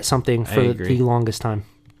stare at something for the the longest time.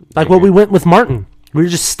 Like when we went with Martin, we were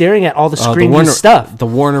just staring at all the screen stuff. The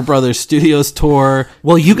Warner Brothers Studios tour.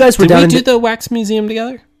 Well, you guys were down. Did we do the Wax Museum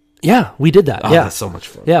together? Yeah, we did that. Oh, yeah, that's so much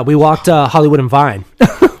fun. Yeah, we walked Hollywood and Vine,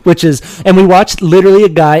 and we watched literally a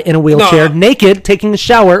guy in a wheelchair, naked, taking a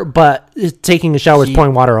shower, but taking a shower is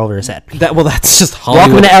pouring water over his head. That's just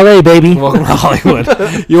Hollywood. Welcome to LA, baby. Welcome to Hollywood.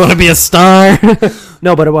 You want to be a star?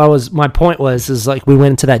 No, but my point was like we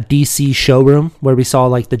went into that DC showroom where we saw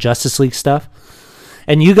like the Justice League stuff,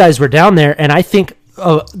 and you guys were down there, and I think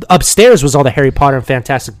upstairs was all the Harry Potter and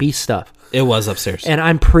Fantastic Beasts stuff. It was upstairs, and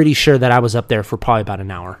I'm pretty sure that I was up there for probably about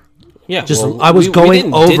an hour. Yeah, I was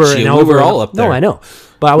going over and over. We were all up there. No, I know,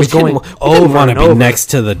 but I was going over. We didn't want to be next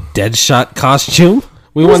to the Deadshot costume.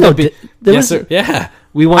 We wanted to be. Yes, sir. Yeah,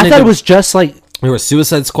 we wanted. I thought it was just like we were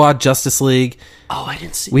Suicide Squad, Justice League. Oh, I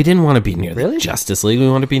didn't see. We didn't want to be near the Justice League. We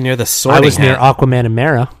wanted to be near the Sorting I was Hat. near Aquaman and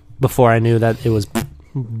Mara before I knew that it was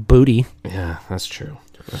booty. Yeah, that's true.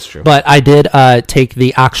 That's true. But I did take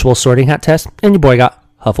the actual Sorting Hat test, and your boy got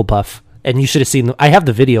Hufflepuff. And you should have seen. I have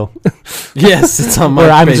the video. Yes, it's on my.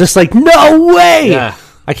 Where I'm just like, no way. Yeah.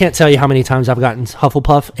 I can't tell you how many times I've gotten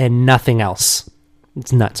Hufflepuff and nothing else.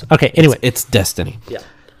 It's nuts. Okay. Anyway, it's destiny. Yeah.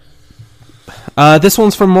 This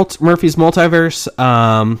one's from Murphy's Multiverse.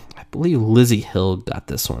 I believe Lizzie Hill got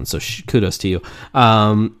this one, so kudos to you.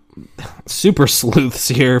 Super sleuths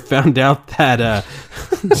here found out that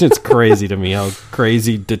it's crazy to me how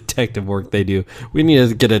crazy detective work they do. We need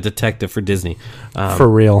to get a detective for Disney, for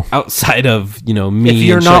real. Outside of me, if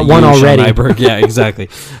you're not one already, yeah, exactly.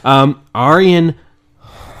 Arian,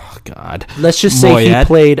 oh God, let's just say he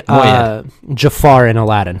played Jafar in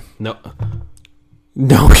Aladdin.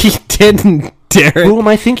 No, he didn't. Derek, who am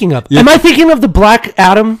I thinking of? Yeah. Am I thinking of the Black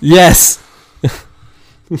Adam? Yes.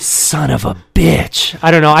 Son of a bitch. I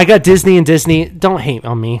don't know. I got Disney and Disney. Don't hate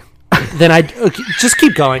on me. Then just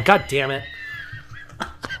keep going. God damn it.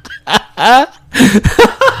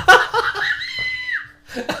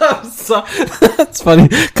 That's funny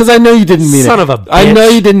because I know you didn't mean it. Son of a bitch. I know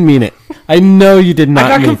you didn't mean it. I know you did not.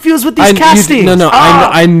 I got confused with these castings.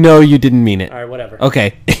 I know you didn't mean it. All right, whatever.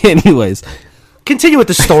 Okay. Anyways, continue with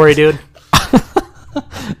the story, dude.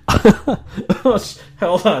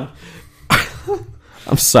 Hold on.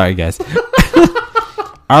 I'm sorry, guys.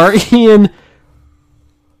 Arian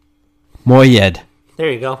Moayed.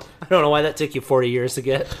 There you go. I don't know why that took you 40 years to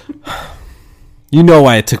get. You know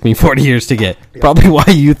why it took me 40 years to get. Yeah. Probably why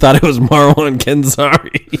you thought it was Marwan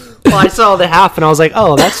Kenzari. Well, I saw the half and I was like,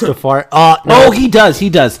 oh, that's Jafar. No. Oh, he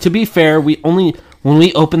does. To be fair, when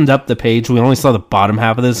we opened up the page, we only saw the bottom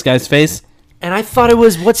half of this guy's face. And I thought it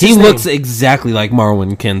was, he looks exactly like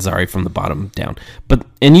Marwan Kenzari from the bottom down.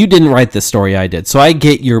 And you didn't write this story, I did. So I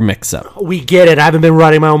get your mix up. We get it. I haven't been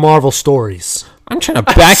writing my own Marvel stories. I'm trying to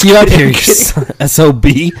back you up here, you SOB.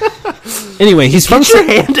 Anyway, he's from... Get your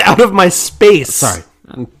hand out of my space. Sorry.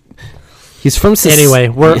 He's from... Anyway,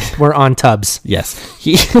 we're on Tubbs. Yes.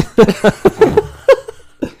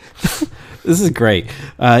 This is great.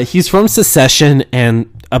 He's from Secession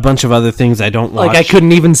and a bunch of other things I don't watch. Like, I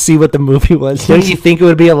couldn't even see what the movie was. Don't you think it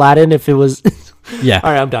would be Aladdin if it was... Yeah.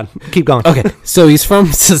 All right, I'm done. Keep going. Okay, so he's from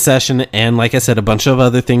Secession, and like I said, a bunch of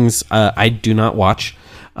other things I do not watch.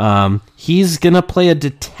 He's going to play a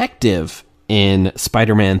detective in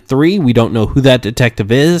Spider-Man 3. We don't know who that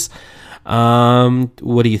detective is.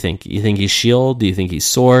 What do you think? You think he's S.H.I.E.L.D.? Do you think he's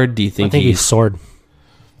S.W.O.R.D.? Do you think, I think he's Sword.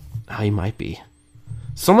 Oh, he might be.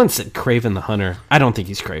 Someone said Kraven the Hunter. I don't think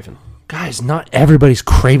he's Kraven. Guys, not everybody's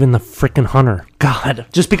craving the freaking Hunter. God,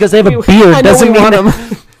 just because they have a beard doesn't mean him.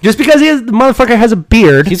 Just because the motherfucker has a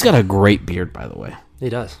beard. He's got a great beard, by the way. He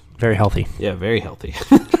does. Very healthy. Yeah, very healthy.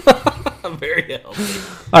 Very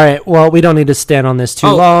healthy. All right, well, we don't need to stand on this too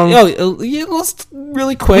long. Yeah, let's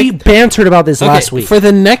really quick. We bantered about this last week. For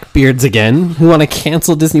the neckbeards again, who want to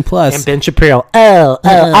cancel Disney Plus. And Ben Shapiro.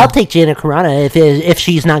 I'll take Gina Carano if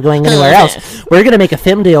she's not going anywhere else. We're going to make a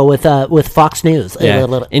film deal with Fox News.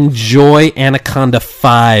 Yeah. Enjoy Anaconda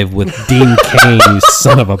 5 with Dean Cain, you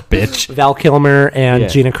son of a bitch. Val Kilmer and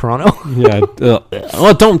Gina Carano.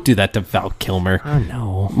 Oh, don't do that to Val Kilmer. Oh,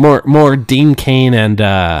 no. More Dean Cain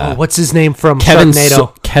and... what's his name from Kevin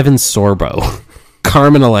Sharknado? Kevin Sorbo.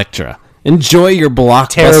 Carmen Electra. Enjoy your blockbuster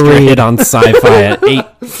Tara Reid. hit on Sci-Fi at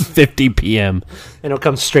 8:50 p.m. And it'll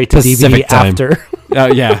come straight to Pacific DVD time. after. Oh,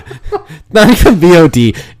 yeah. Not even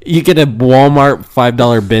VOD. You get a Walmart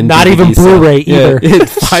 $5 bin. Not DVD even sale. Blu-ray either. Yeah,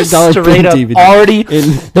 $5 bin Straight up, DVD. already,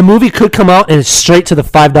 the movie could come out and it's straight to the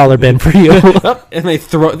 $5 bin for you. And they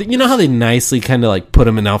throw... You know how they nicely kind of like put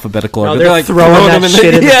them in alphabetical order? They're like throwing that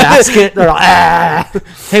shit in the basket. They're like,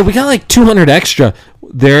 Hey, we got like 200 extra.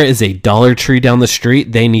 There is a Dollar Tree down the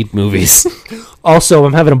street. They need movies. Also,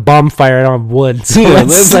 I'm having a bonfire on wood. So Yeah,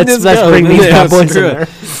 let's bring these bad boys in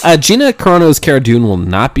there. Gina Carano's Cara Dune will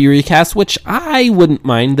not be recast, which I wouldn't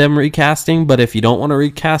mind them recasting. But if you don't want to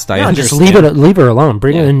recast, I just understand. leave her alone.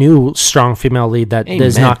 Bring in a new strong female lead that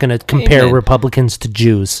is Amen. not going to compare Amen. Republicans to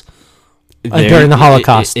Jews There- during the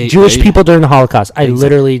Holocaust. Jewish there- people during the Holocaust. I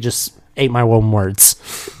literally just ate my own words.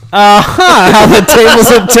 How the tables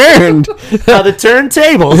have turned. Now the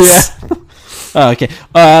turntables. Okay.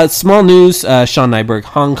 Small news. Sean Nyberg,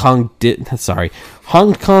 Hong Kong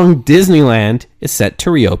Disneyland is set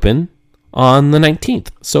to reopen on the 19th.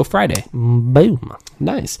 So Friday. Boom.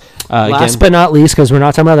 Nice. Last but not least, because we're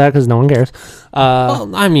not talking about that because no one cares.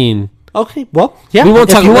 well, I mean, Okay, well, yeah. we won't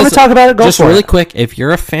if talk. you want to listen, talk about it, go just for really it. quick. If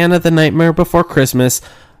you're a fan of The Nightmare Before Christmas,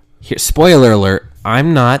 here, spoiler alert.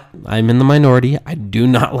 I'm not. I'm in the minority. I do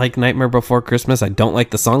not like Nightmare Before Christmas. I don't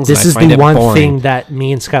like the songs. This and I is find the it one boring. thing that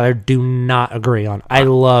me and Skylar do not agree on. I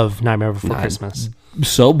love Nightmare Before Christmas.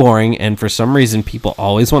 So boring, and for some reason, people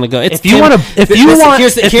always want to go. It's If you want to, if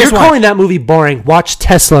you're why. calling that movie boring, watch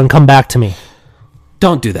Tesla and come back to me.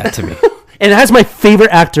 Don't do that to me. And it has my favorite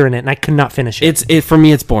actor in it, and I could not finish it. It for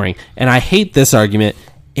me. It's boring, and I hate this argument.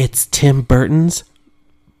 It's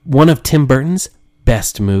one of Tim Burton's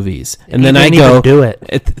best movies, and then I didn't go even do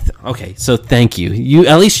it. Okay, so thank you. You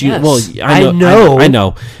at least you. Yes. Well, I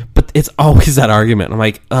know, but it's always that argument. I'm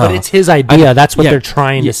like, But it's his idea. That's what they're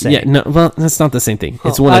trying to say. Yeah, no, well, that's not the same thing.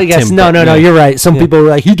 It's one I of guess Tim. no. You're right. Some people were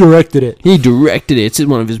like, he directed it. He directed it. It's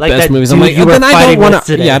one of his Like best that movies. I'm dude like, you were then I don't fighting want with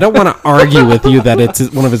to. today. Yeah, I don't want to argue with you that it's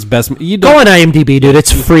one of his best. You don't. Go on IMDb, dude.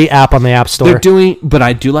 It's a free app on the App Store. They're doing, but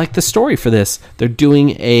I do like the story for this. They're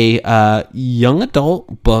doing a young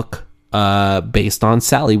adult book based on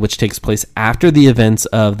Sally, which takes place after the events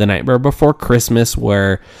of The Nightmare Before Christmas,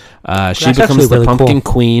 where she That's becomes actually the really Pumpkin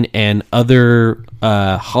cool. Queen, and other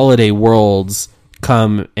holiday worlds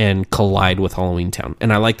come and collide with Halloween Town.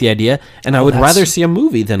 And I like the idea, and I would that's- rather see a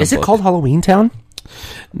movie than Is a it book. called Halloween Town?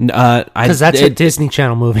 Because Because that's a Disney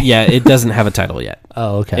Channel movie. Yeah, it doesn't have a title yet.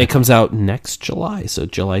 Oh, okay. It comes out next July, so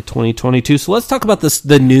July 2022. So let's talk about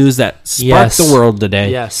the news that sparked Yes. the world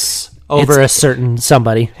today. Yes. Over a certain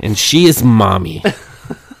somebody. And she is mommy.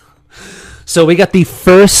 So we got the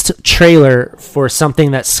first trailer for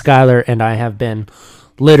something that Skylar and I have been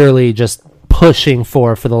literally just pushing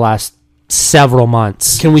for the last several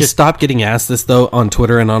months. Can we stop getting asked this, though, on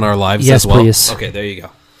Twitter and on our lives Yes, as well? please. Okay, there you go.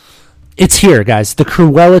 It's here, guys. The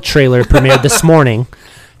Cruella trailer premiered this morning,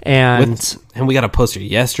 and And we got a poster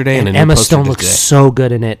yesterday and a new Emma poster Stone looks today. so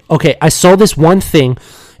good in it. Okay, I saw this one thing.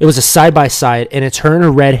 It was a side-by-side, and it's her in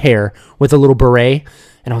her red hair with a little beret,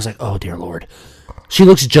 and I was like, oh, dear Lord. She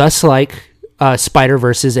looks just like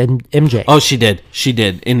Spider-Verse's and MJ. Oh, she did. She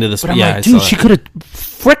did. Into the... But I'm yeah, like, dude, she could have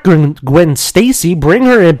frickin' Gwen Stacy, bring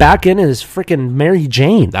her back in as frickin' Mary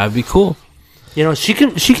Jane. That would be cool. You know, she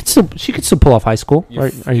could still pull off high school.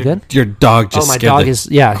 Are you good? Your dog just Oh, my scared dog the is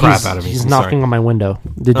crap crap out of me. He's I'm knocking sorry. on my window.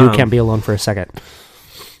 The dude can't be alone for a second.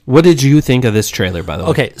 What did you think of this trailer, by the way?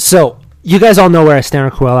 Okay, so you guys all know where I stand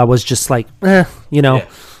on Cruella. I was just like, Yeah.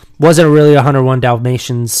 wasn't really 101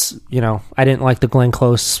 Dalmatians. You know, I didn't like the Glenn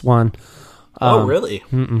Close one. Oh, really?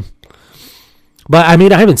 But I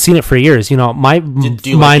mean, I haven't seen it for years. You know, my Do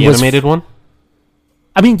you like mind the was. animated one?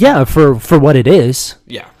 I mean, yeah, for what it is.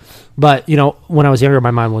 Yeah. But, you know, when I was younger,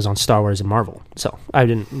 my mind was on Star Wars and Marvel. So I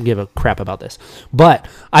didn't give a crap about this. But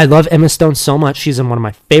I love Emma Stone so much. She's in one of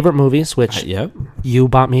my favorite movies, which Yep. you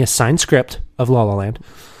bought me a signed script of La La Land,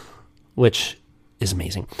 which is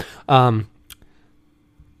amazing.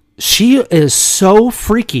 She is so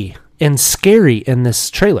freaky and scary in this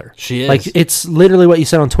trailer. She is. Like, it's literally what you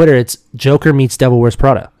said on Twitter. It's Joker meets Devil Wears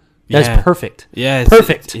Prada. That's Yeah. perfect. Yeah.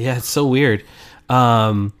 Perfect. It's so weird.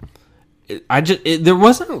 There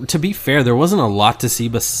wasn't, to be fair, there wasn't a lot to see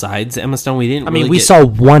besides Emma Stone. We didn't. I mean, really we get, saw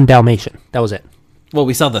one Dalmatian. That was it. Well,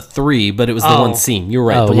 we saw the 3, but it was the one scene. You're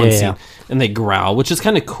right, Oh, the one yeah, scene, yeah. and they growl, which is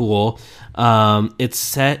kind of cool. It's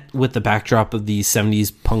set with the backdrop of the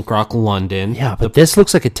 70s punk rock London. Yeah, but this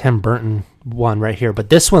looks like a Tim Burton one right here. But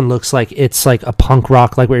this one looks like it's like a punk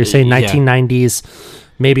rock, like what you're saying, Yeah. 1990s,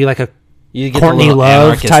 maybe like a You get Courtney the little Love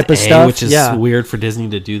anarchist type of stuff. which is Yeah. weird for Disney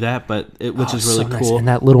to do that, but which is really so nice. cool. And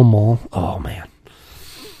that little mole. Oh man.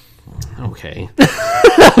 Okay.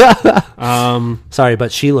 Sorry,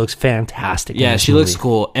 but she looks fantastic. in Yeah, this she looks movie.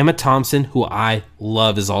 cool. Emma Thompson, who I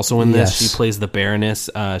love, is also in this. Yes. She plays the Baroness.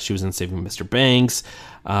 She was in Saving Mr. Banks.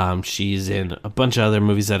 She's in a bunch of other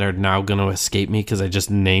movies that are now going to escape me because I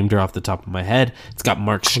just named her off the top of my head. It's got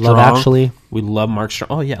Mark Strong. Love Actually. We love Mark Strong.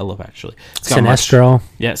 Oh, yeah, I Love Actually. It's got Sinestro.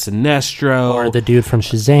 Yeah, Sinestro. Or the dude from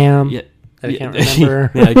Shazam. Yeah. I can't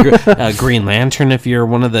remember. Yeah, Green Lantern, if you're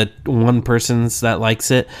one of the one persons that likes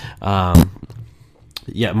it.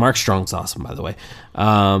 Yeah, Mark Strong's awesome, by the way.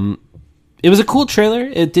 It was a cool trailer.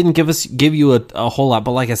 It didn't give you a whole lot, but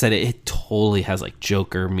like I said, it totally has like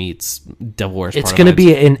Joker meets Devil Wears Prada. It's gonna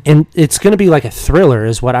vibes. it's gonna be like a thriller,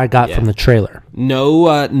 is what I got from the trailer.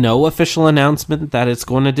 No official announcement that it's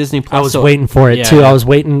going to Disney Plus. I was waiting for it yeah. too. I was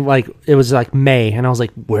waiting, like it was like May, and I was like,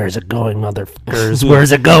 "Where's it going, motherfuckers?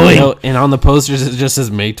 Where's it going?" No, and on the posters, it just says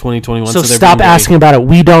May 2021. So they're stop being very- asking about it.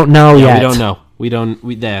 We don't know Yeah, yet. we don't know.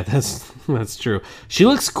 Yeah, that's true. She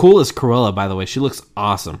looks cool as Cruella, by the way. She looks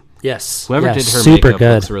awesome. Yes, Whoever yeah, did her super makeup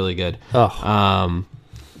good. looks really good. Oh.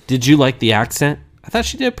 Did you like the accent? I thought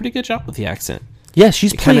she did a pretty good job with the accent. Yeah,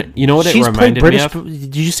 she's kinda- played. you know what it she's played reminded me British. of?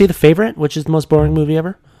 Did you see The Favorite, which is the most boring movie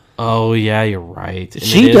ever? Oh yeah, you're right. And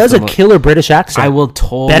She it is does the a killer British accent. I will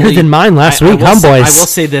totally Better than mine last week, will huh, say- boys? I will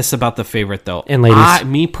say this about The Favorite though, And ladies.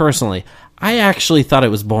 Me personally, I actually thought it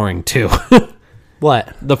was boring too.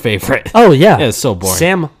 What? The Favorite. Oh yeah, Yeah, it's so boring.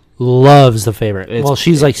 Sam loves The Favorite. It's- Well,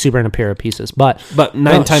 she's like super into period pieces, but But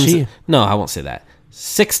no, I won't say that.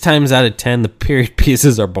 6 times out of 10, the period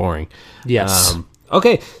pieces are boring. yes.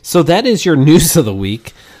 Okay, so that is your news of the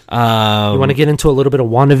week. You want to get into a little bit of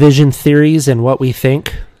WandaVision theories and what we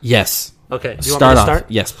think? Yes. Okay. You Start want me to off. start?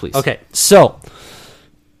 Yes, please. Okay. So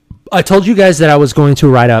I told you guys that I was going to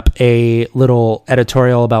write up a little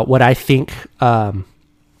editorial about what I think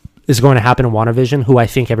is going to happen in WandaVision, who I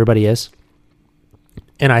think everybody is.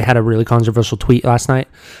 And I had a really controversial tweet last night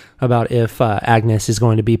about if Agnes is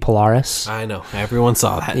going to be Polaris. I know. Everyone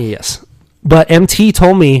saw that. Yes. But MT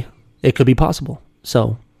told me it could be possible.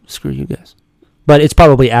 So screw you guys. But it's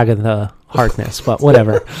probably Agatha Harkness, but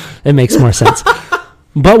whatever. It makes more sense.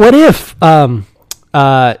 But what if?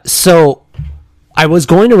 So I was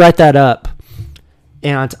going to write that up,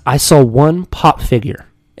 and I saw one pop figure,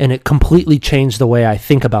 and it completely changed the way I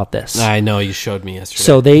think about this. I know. You showed me yesterday.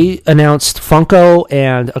 So they announced Funko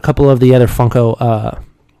and a couple of the other Funko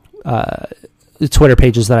Twitter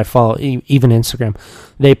pages that I follow, even Instagram.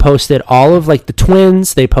 They posted all of like the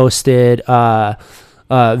twins. They posted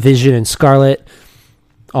Vision and Scarlet,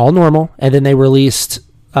 all normal. And then they released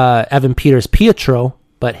Evan Peters' Pietro,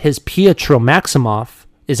 but his Pietro Maximoff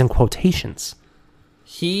is in quotations.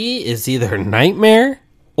 he is either Nightmare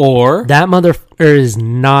or... That motherfucker is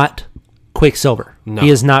not Quicksilver. No. He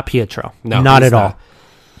is not Pietro. No, not he's at all. not.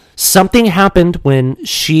 Something happened when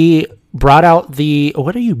she brought out the...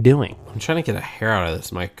 What are you doing? I'm trying to get a hair out of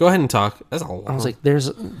this, Mike. Go ahead and talk. That's a long... I was like,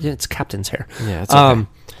 it's Captain's hair. Yeah, it's okay.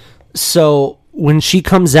 So when she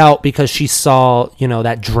comes out, because she saw,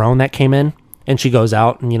 that drone that came in, and she goes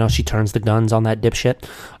out and, she turns the guns on that dipshit.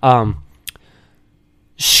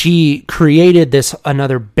 She created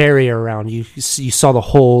another barrier around you. You saw the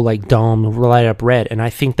whole like dome light up red. And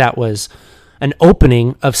I think that was an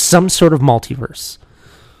opening of some sort of multiverse.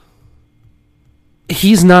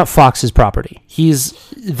 He's not Fox's property.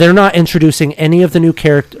 They're not introducing any of the new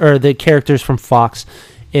the characters from Fox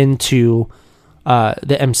into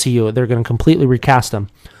the MCU. They're going to completely recast them.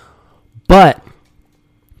 But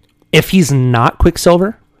if he's not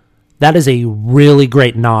Quicksilver, that is a really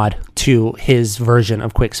great nod to his version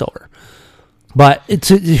of Quicksilver. But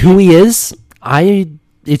to who he is,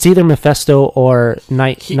 It's either Mephisto or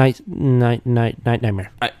Nightmare.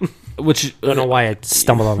 I don't know why I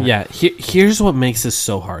stumbled on that. Yeah, here's what makes this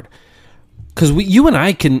so hard. Because you and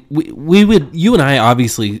I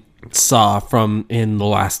obviously saw from in the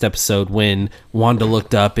last episode when Wanda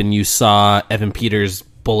looked up and you saw Evan Peters'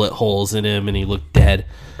 bullet holes in him and he looked dead.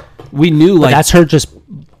 We knew but that's her just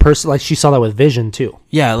like she saw that with Vision too.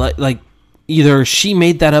 Yeah, like either she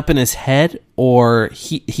made that up in his head or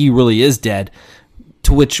he really is dead.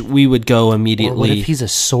 To which we would go immediately. Or what if he's a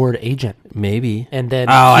sword agent? Maybe. And then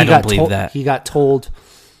I don't believe that. He got told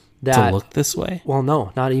that to look this way. Well,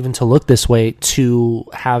 no, not even to look this way. To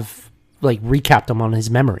have recapped him on his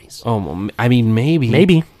memories. Oh, I mean,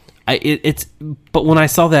 maybe. But when I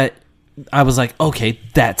saw that, I was like, okay,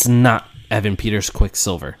 that's not Evan Peters'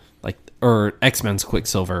 Quicksilver, or X-Men's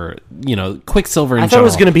Quicksilver. Quicksilver. In I thought it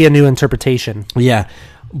was going to be a new interpretation. Yeah.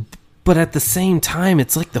 But at the same time,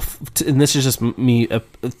 it's like and this is just me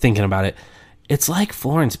thinking about it. It's like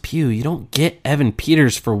Florence Pugh. You don't get Evan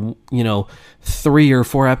Peters for 3 or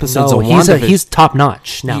 4 episodes of WandaVision. He's top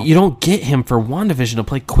notch now. You don't get him for WandaVision to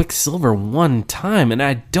play Quicksilver one time, and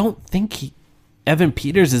I don't think Evan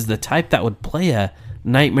Peters is the type that would play a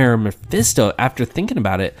Nightmare or Mephisto. After thinking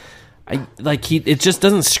about it, it just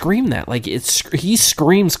doesn't scream that. He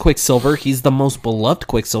screams Quicksilver. He's the most beloved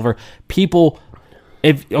Quicksilver. People.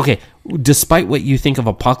 Despite what you think of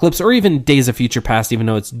Apocalypse or even Days of Future Past, even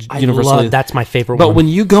though it's universally, that's my favorite one. But when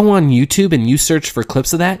you go on YouTube and you search for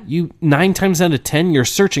clips of that, 9 times out of 10 you're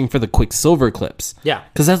searching for the Quicksilver clips. Yeah,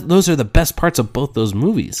 because those are the best parts of both those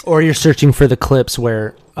movies. Or you're searching for the clips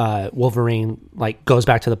where Wolverine goes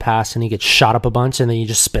back to the past and he gets shot up a bunch and then he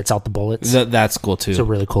just spits out the bullets. That's cool too. It's a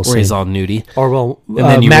really cool scene. Where he's all nudie. Or and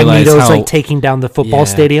then you Magneto's taking down the football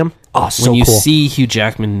stadium. Oh, so when you cool. see Hugh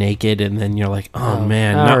Jackman naked, and then you're like, "Oh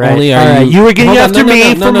man!" All Not right, only all are right. You were getting after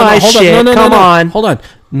me for my shit. Come on. Hold on.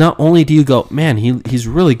 Not only do you go, "Man, he's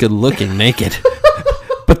really good looking naked,"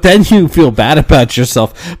 but then you feel bad about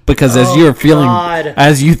yourself because as you're feeling,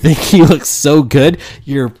 as you think he looks so good,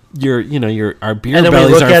 our beer and then bellies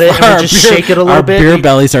we look are at it and we just shake it a little bit. Our beer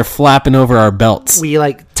bellies are flapping over our belts. We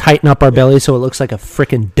tighten up our belly so it looks like a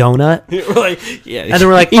freaking donut. Yeah. And then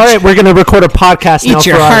we're like, all right, we're going to record a podcast now. Eat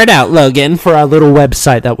your heart out, Logan. For our little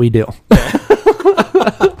website that we do.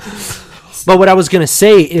 But what I was going to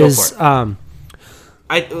say is... I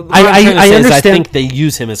understand. I think they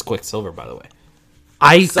use him as Quicksilver, by the way.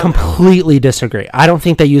 I completely disagree. I don't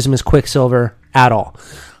think they use him as Quicksilver at all.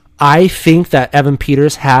 I think that Evan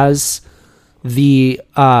Peters has the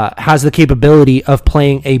capability of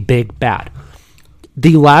playing a big bad.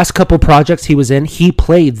 The last couple projects he was in, he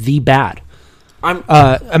played the bad.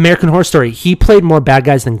 American Horror Story, he played more bad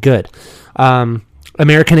guys than good.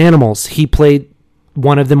 American Animals, he played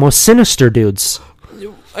one of the most sinister dudes.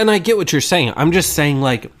 And I get what you're saying. I'm just saying,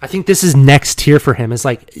 I think this is next tier for him. It's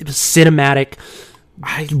cinematic.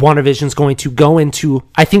 WandaVision's going to go into...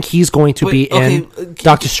 I think he's going to be in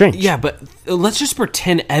Doctor Strange. Yeah, but let's just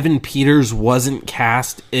pretend Evan Peters wasn't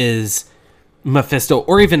cast as Mephisto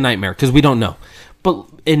or even Nightmare, because we don't know.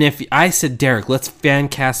 And if I said, Derek, let's fan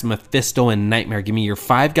cast Mephisto and Nightmare. Give me your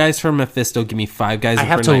 5 guys for Mephisto. Give me 5 guys for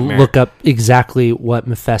Nightmare. I have to look up exactly what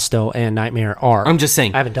Mephisto and Nightmare are. I'm just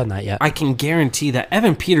saying. I haven't done that yet. I can guarantee that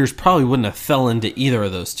Evan Peters probably wouldn't have fell into either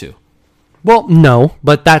of those two. Well, no,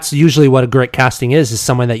 but that's usually what a great casting is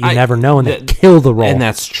someone that you never know and that kill the role. And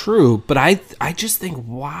that's true, but I just think,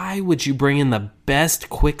 why would you bring in the best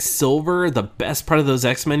Quicksilver, the best part of those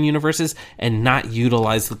X-Men universes, and not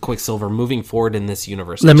utilize the Quicksilver moving forward in this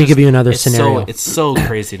universe? Let me give you another scenario. It's so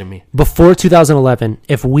crazy to me. Before 2011,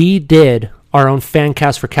 if we did our own fan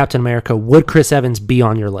cast for Captain America, would Chris Evans be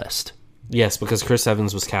on your list? Yes, because Chris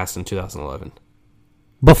Evans was cast in 2011.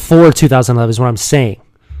 Before 2011 is what I'm saying.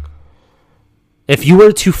 If you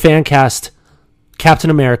were to fan cast Captain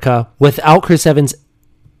America without Chris Evans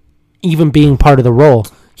even being part of the role,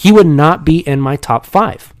 he would not be in my top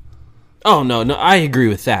 5. Oh, no, I agree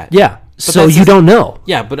with that. Yeah, so you don't know.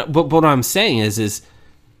 Yeah, but what I'm saying is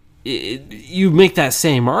you make that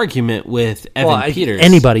same argument with Evan Peters.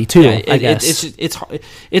 Anybody, too, I guess.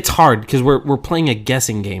 It's hard because we're playing a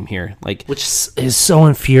guessing game here. Which is so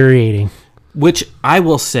infuriating. Which I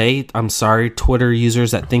will say, I'm sorry, Twitter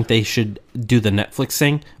users that think they should do the Netflix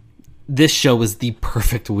thing. This show is the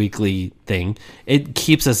perfect weekly thing. It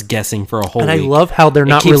keeps us guessing for a whole week. And I love how they're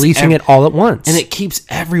not releasing it all at once. And it keeps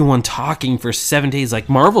everyone talking for 7 days.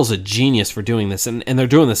 Marvel's a genius for doing this, and they're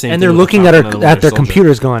doing the same thing. And they're looking at their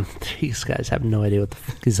computers going, these guys have no idea what the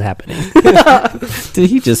fuck is happening. Did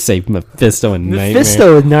he just say Mephisto and Nightmare?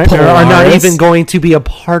 Mephisto and Nightmare are not even going to be a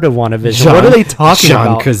part of WandaVision. What are they talking about?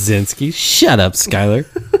 John Krasinski. Shut up, Skyler.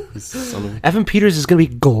 Evan Peters is going to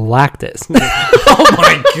be Galactus. Oh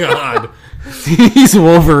my god. He's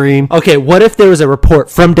Wolverine. Okay, what if there was a report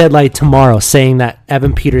from Deadlight tomorrow saying that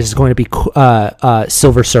Evan Peters is going to be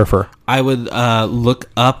Silver Surfer? I would look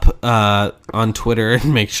up on Twitter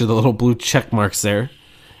and make sure the little blue check mark's there.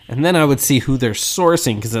 And then I would see who they're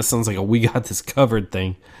sourcing, because that sounds like a We Got This Covered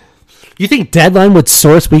thing. You think Deadline would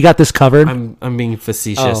source We Got This Covered? I'm being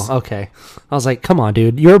facetious. Oh, okay. I was like, come on,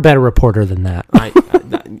 dude. You're a better reporter than that.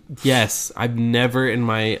 Yes, I've never in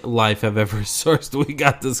my life have ever sourced We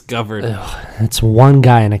Got This Covered. It's one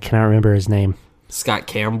guy, and I cannot remember his name. Scott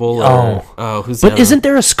Campbell? Who's But isn't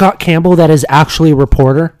there a Scott Campbell that is actually a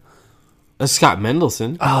reporter? Scott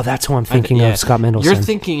Mendelson. Oh, that's who I'm thinking of, Scott Mendelson. You're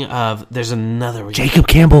thinking of, there's another. Jacob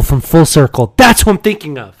Campbell from Full Circle. That's who I'm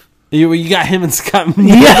thinking of. You got him and Scott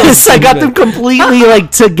Mendelson. Yes, I got them completely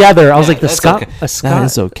together. I was like, Scott? Okay. A Scott? That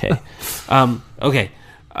is okay. Okay.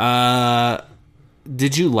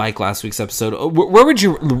 Did you like last week's episode? Where would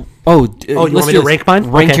you... you want me to rank mine?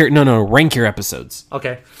 Rank your episodes.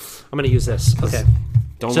 Okay. I'm going to use this. Okay.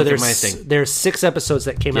 Don't look at my thing. There's 6 episodes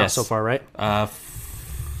that came out so far, right?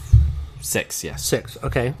 6, yes. 6.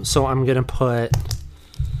 Okay. So I'm going to put...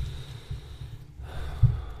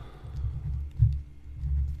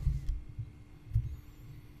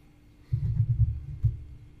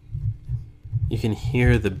 You can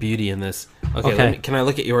hear the beauty in this. Okay. Can I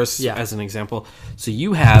look at yours as an example? So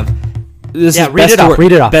you have... This is read it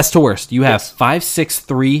off. Best to worst. You have 5, 6,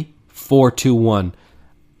 3, 4, 2, 1.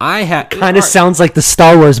 I have... Kind of sounds like the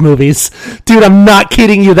Star Wars movies. Dude, I'm not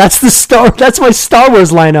kidding you. That's my Star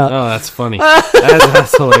Wars lineup. Oh, that's funny.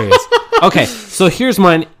 That's hilarious. Okay, so here's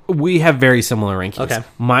mine. We have very similar rankings. Okay.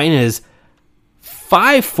 Mine is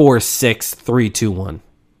 5, 4, 6, 3, 2, 1.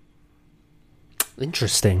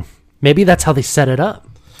 Interesting. Maybe that's how they set it up.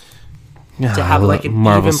 To have like an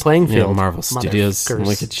even playing field. Yeah, Marvel Studios.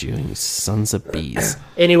 Look at you sons of bees.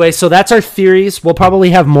 Anyway, so that's our theories. We'll probably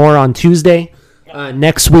have more on Tuesday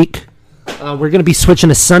next week. We're going to be switching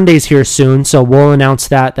to Sundays here soon, so we'll announce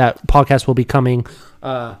that podcast will be coming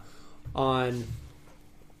on...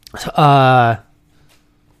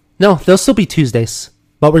 No, they'll still be Tuesdays.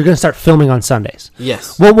 But we're going to start filming on Sundays.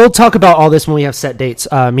 Yes. Well, we'll talk about all this when we have set dates.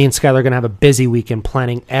 Me and Skylar are going to have a busy weekend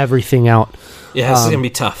planning everything out. Yeah, it's going to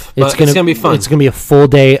be tough. But it's going to be fun. It's going to be a full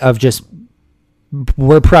day of just...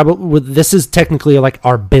 This is technically like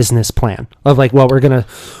our business plan of like what we're gonna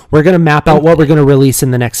map out what we're gonna release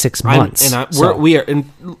in the next 6 months. We are, and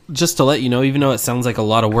just to let you know, even though it sounds like a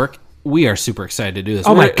lot of work, we are super excited to do this.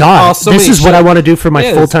 Oh my god, this is what I want to do for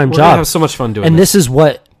my full-time job. We're gonna have so much fun doing this. And this is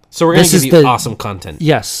what... So we're going to give you awesome content.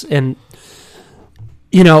 Yes, and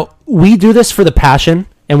we do this for the passion,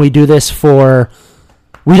 and we don't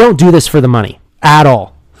do this for the money at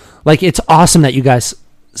all. Like, it's awesome that you guys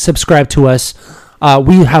subscribe to us.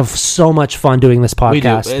 We have so much fun doing this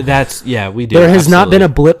podcast. We do. There has not been a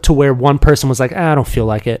blip to where one person was like, I don't feel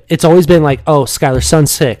like it. It's always been like, oh, Skylar's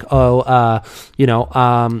son's sick. Oh,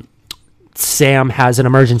 Sam has an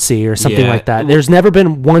emergency or something like that. There's never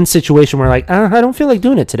been one situation where like, I don't feel like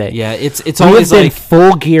doing it today. Yeah, it's always been like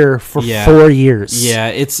full gear for 4 years. Yeah,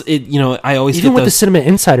 I always even with the Cinema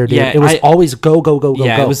Insider, dude. It was always go.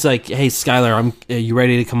 Yeah, go. It was like, hey, Skylar, are you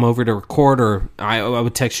ready to come over to record? Or I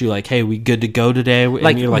would text you like, hey, we good to go today? And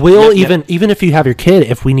like, you're like, we'll even if you have your kid,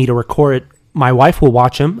 if we need to record it, my wife will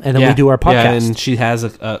watch him, and then we do our podcast. Yeah, and she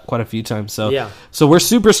has quite a few times. So we're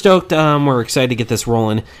super stoked. We're excited to get this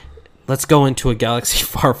rolling. Let's go into a galaxy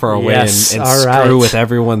far, far away and screw with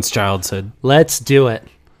everyone's childhood. Let's do it.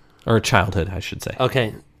 Or childhood, I should say.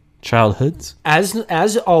 Okay. Childhoods?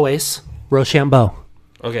 As always, Rochambeau.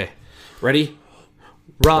 Okay. Ready?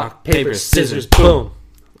 Rock, paper, scissors, boom.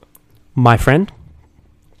 My friend,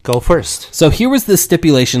 go first. So here was the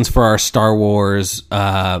stipulations for our Star Wars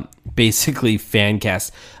basically fan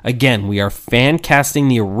cast. Again, we are fan casting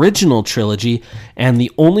the original trilogy, and the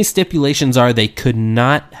only stipulations are they could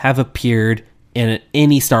not have appeared in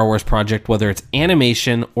any Star Wars project, whether it's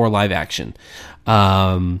animation or live action.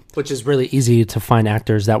 Which is really easy to find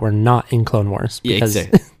actors that were not in Clone Wars. Because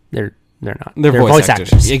they're not. They're voice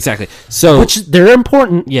actors. Exactly. So, which they're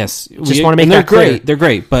important. Yes. Just want to make that clear. They're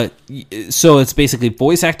great. But so it's basically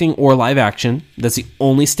voice acting or live action. That's the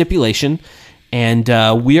only stipulation.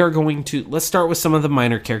 And we are going to... Let's start with some of the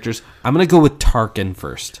minor characters. I'm going to go with Tarkin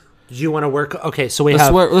first. Do you want to work... Okay, so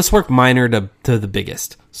let's work minor to the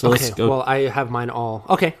biggest. So let's go... Well, I have mine all...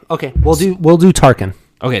 Okay. We'll do Tarkin.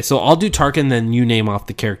 Okay, so I'll do Tarkin, then you name off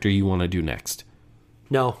the character you want to do next.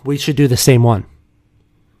 No, we should do the same one.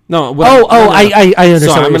 No. I understand.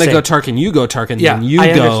 So I'm going to go Tarkin, you go Tarkin, then you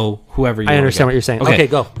go whoever you want. I understand what you're saying. Okay,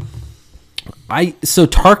 go. So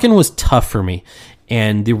Tarkin was tough for me.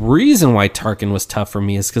 And the reason why Tarkin was tough for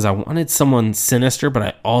me is because I wanted someone sinister, but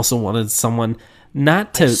I also wanted someone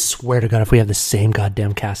not to... I swear to God, if we have the same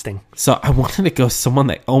goddamn casting. So I wanted to go someone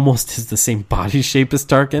that almost has the same body shape as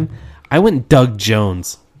Tarkin. I went Doug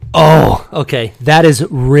Jones. Oh, okay. That is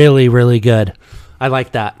really, really good. I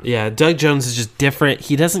like that. Yeah, Doug Jones is just different.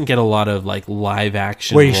 He doesn't get a lot of like live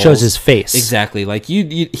action where he roles. shows his face. Exactly. Like he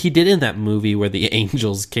did in that movie where the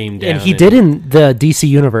angels came down. And he did in the DC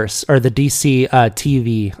universe or the DC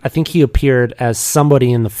TV. I think he appeared as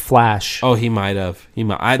somebody in the Flash. Oh, he might have. He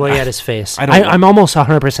might. Well, he had his face. I'm almost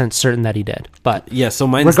 100% certain that he did. But yeah, so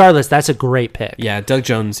regardless, that's a great pick. Yeah, Doug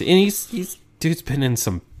Jones, and he's dude's been in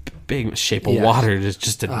some big Shape of Water,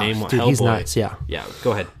 just to name one. Dude, Hellboy. he's nuts. Yeah.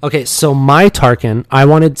 Go ahead. Okay, so my Tarkin, I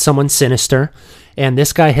wanted someone sinister, and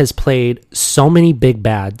this guy has played so many big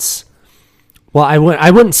bads. Well, I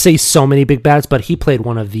wouldn't say so many big bads, but he played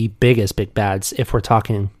one of the biggest big bads if we're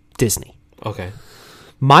talking Disney. Okay.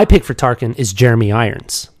 My pick for Tarkin is Jeremy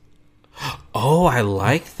Irons. Oh, I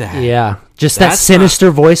like that. Yeah, just that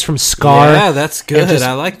sinister voice from Scar. Yeah, that's good. Just,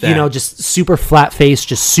 I like that. You know, just super flat face,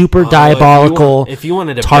 just super diabolical. If you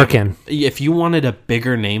wanted a Tarkin, if you wanted a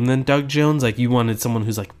bigger name than Doug Jones, like you wanted someone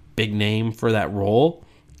who's like big name for that role,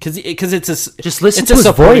 because it's a just listen it's to a his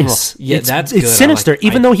supporting voice. Role. Yeah, it's good. sinister.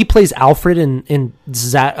 Even though he plays Alfred in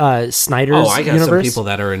Snyder's I got universe. some people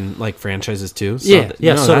that are in like franchises too. So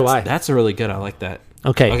Yeah, so do I. That's a really good. I like that.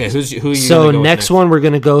 Okay. Who are you? So gonna go with next one we're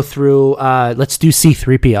gonna go through. Let's do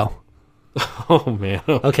C-3PO. Oh man.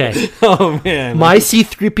 Okay. Oh man. My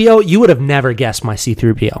C-3PO. You would have never guessed my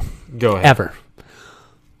C-3PO. Go ahead. Ever.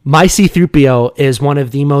 My C-3PO is one of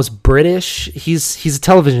the most British. He's a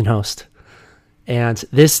television host. And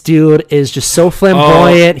this dude is just so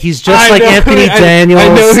flamboyant. He's just like Anthony Daniels.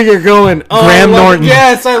 I know who you're going. Oh, Graham Norton.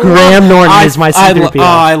 Yes, Graham Norton is my C-3PO.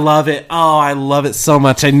 I love it. Oh, I love it so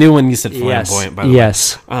much. I knew when you said flamboyant. By the way.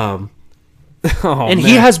 Yes.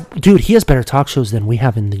 He has better talk shows than we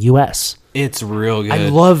have in the U.S. It's real good. I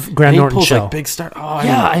love Graham Norton's show. Like big star. Oh,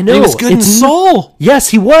 yeah, I know. He was good in Soul. Yes,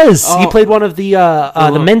 he was. He played one of the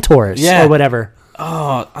mentors or whatever.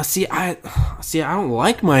 Oh, I don't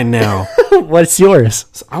like mine now. What's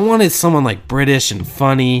yours? I wanted someone like British and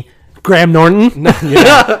funny. Graham Norton?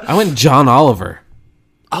 Yeah. I went John Oliver.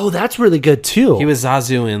 Oh, that's really good too. He was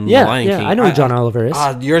Zazu in The Lion King. I know who John Oliver is.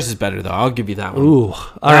 Yours is better though. I'll give you that one. Ooh,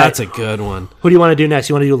 all right. That's a good one. Who do you want to do next?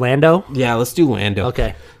 You want to do Lando? Yeah, let's do Lando.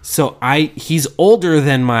 Okay. So he's older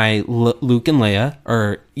than my Luke and Leia,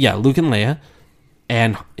 Luke and Leia,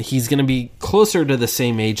 and he's gonna be closer to the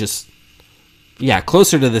same age as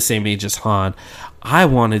Han. I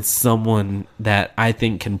wanted someone that I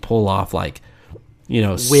think can pull off like,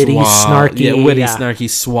 witty, suave, snarky, snarky,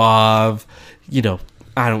 suave.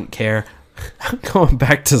 I don't care. I'm going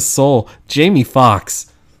back to Soul. Jamie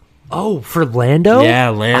Foxx. Oh, for Lando? Yeah,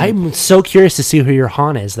 Lando. I'm so curious to see who your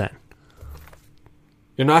Han is then.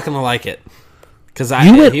 You're not gonna like it because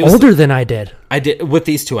you went older than I did. I did with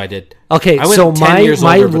these two. I did. Okay, so my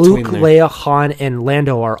Luke, Leia, Han, and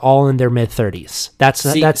Lando are all in their mid-30s. That's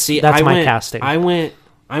my casting. I went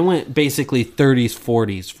basically 30s,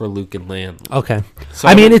 40s for Luke and Leia. Okay, so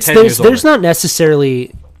I mean there's not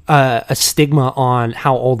necessarily a stigma on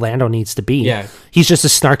how old Lando needs to be. Yeah, he's just a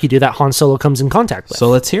snarky dude that Han Solo comes in contact with. So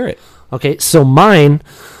let's hear it. Okay, so mine,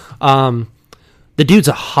 the dude's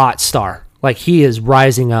a hot star. Like he is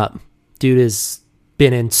rising up. Dude has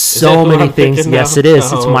been in so many things. Yes, it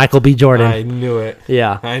is. It's Michael B. Jordan. I knew it.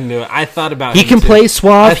 Yeah, I knew it. I thought about. He can play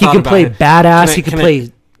suave. He can play badass. He can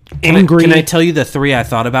play angry. Can I tell you the three I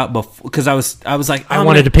thought about before? Because I was like, I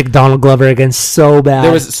wanted to pick Donald Glover again so bad.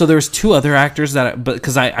 There was two other actors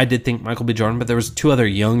because I did think Michael B. Jordan, but there was two other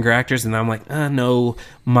younger actors, and I'm like, no,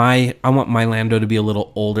 I want my Lando to be a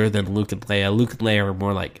little older than Luke and Leia. Luke and Leia are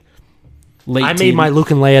more like late. I made my Luke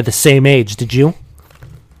and Leia the same age. Did you?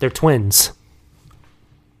 They're twins.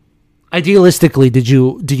 Idealistically, did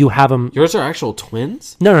you have them? Yours are actual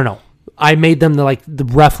twins? No. I made them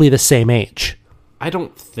roughly the same age. I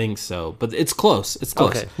don't think so, but it's close. It's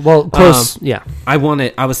close. Okay. Well, close. Yeah. I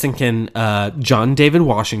was thinking John David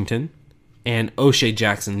Washington and O'Shea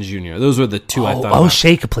Jackson Jr. Those were the two I thought.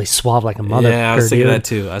 O'Shea could play suave like a mother. Yeah, I was thinking that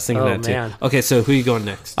too. Man. Okay, so who are you going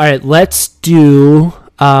next? All right, let's do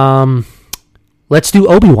Obi-Wan.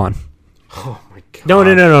 Oh my god.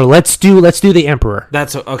 No. Let's do the Emperor.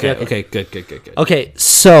 That's okay. Yeah. Okay, good. Okay,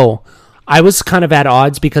 so I was kind of at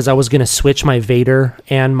odds because I was going to switch my Vader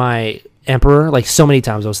and my Emperor like so many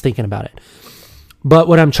times. I was thinking about it. But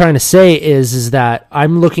what I'm trying to say is that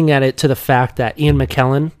I'm looking at it to the fact that Ian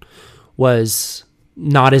McKellen was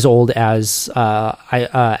not as old as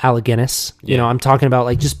Alec Guinness. You know, I'm talking about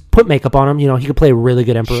like just put makeup on him. You know, he could play a really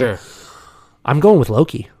good Emperor. Sure. I'm going with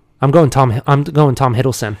Loki. I'm going Tom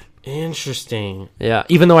Hiddleston. Interesting. Yeah,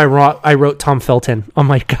 even though I wrote Tom Felton on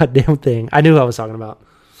my goddamn thing. I knew who I was talking about.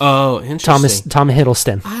 Oh, interesting. Tom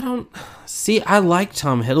Hiddleston. I don't see. I like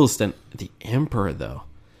Tom Hiddleston, the Emperor, though.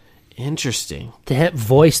 Interesting. That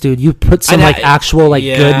voice, dude. You put some actual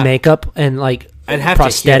good makeup and I'd have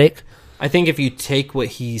prosthetic. I think if you take what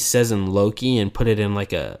he says in Loki and put it in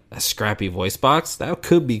like a scrappy voice box, that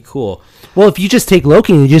could be cool. Well, if you just take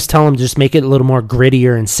Loki and you just tell him just make it a little more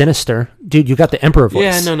grittier and sinister, dude, you got the Emperor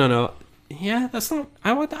voice. Yeah, no. Yeah, that's not.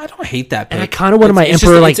 I don't hate that. And I kind of wanted my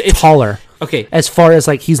Emperor taller. Okay, as far as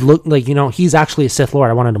he's he's actually a Sith Lord.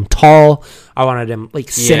 I wanted him tall. I wanted him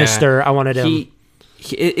sinister. I wanted him.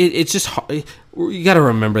 It's just you got to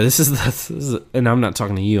remember this is and I'm not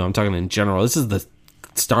talking to you. I'm talking in general. This is the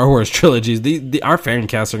Star Wars trilogies. Our fan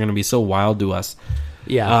casts are going to be so wild to us.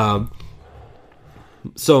 Yeah.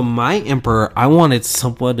 So my Emperor, I wanted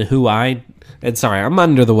someone who I'm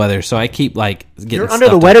under the weather, so I keep getting. You're under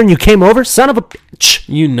the weather, and you came over, son of a bitch.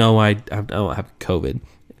 You know I don't have COVID.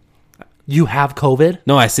 You have COVID?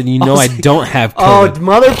 No, I said I don't have COVID. Oh,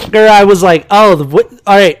 motherfucker! I was like, all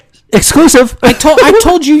right, exclusive. I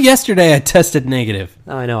told you yesterday I tested negative.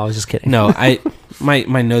 Oh, I know. I was just kidding. No,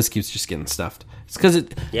 my nose keeps just getting stuffed. It's because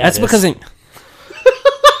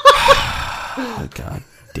oh, God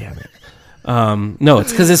damn it. No,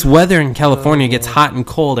 it's because this weather in California gets hot and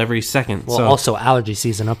cold every second. Well, also allergy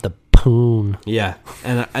season up the poon. Yeah,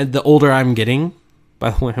 and the older I'm getting, by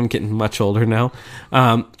the way, I'm getting much older now.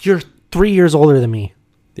 You're 3 years older than me.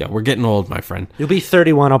 Yeah, we're getting old, my friend. You'll be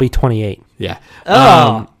 31. I'll be 28. Yeah.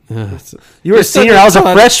 You were a senior. I was a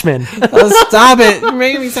freshman. Stop it! You're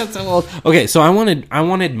making me sound so old. Okay, so I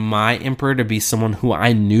wanted my Emperor to be someone who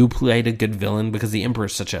I knew played a good villain because the Emperor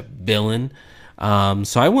is such a villain.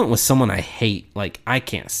 So I went with someone I hate. I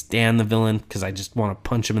can't stand the villain because I just want to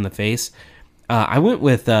punch him in the face. I went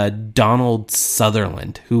with Donald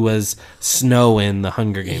Sutherland, who was Snow in the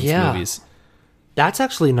Hunger Games movies. That's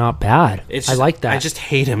actually not bad. I like that. I just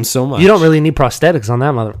hate him so much. You don't really need prosthetics on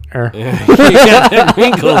that mother. He got them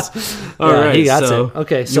wrinkles. All right, he got it.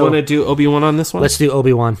 Okay, so you want to do Obi-Wan on this one? Let's do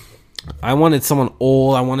Obi-Wan. I wanted someone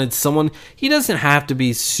old. I wanted someone. He doesn't have to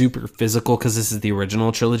be super physical because this is the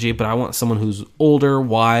original trilogy, but I want someone who's older,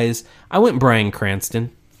 wise. I went Bryan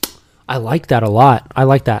Cranston. I like that a lot. I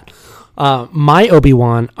like that. My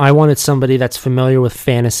Obi-Wan, I wanted somebody that's familiar with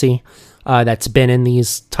fantasy, that's been in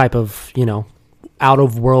these type of, out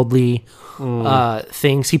of worldly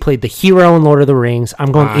things. He played the hero in Lord of the Rings.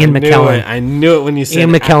 I'm going Ian McKellen. I knew it when you said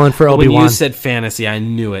Ian McKellen for Obi-Wan. When you said fantasy, I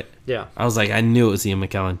knew it. Yeah. I was like, I knew it was Ian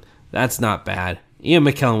McKellen. That's not bad. Ian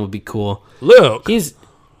McKellen would be cool. Look,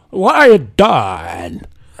 why you died?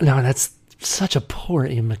 No, that's such a poor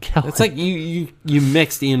Ian McKellen. It's like you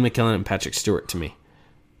mixed Ian McKellen and Patrick Stewart to me.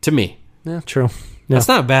 Yeah, true. No. That's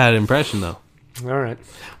not a bad impression though. All right.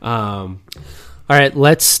 All right.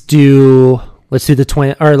 Let's do the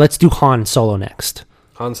twin, or let's do Han Solo next.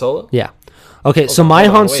 Han Solo? Yeah. Okay. So my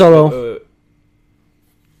Han Solo. Wait.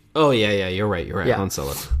 Oh yeah. You're right. Yeah. Han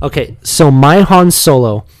Solo. Okay. So my Han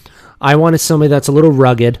Solo, I wanted somebody that's a little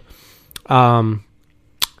rugged.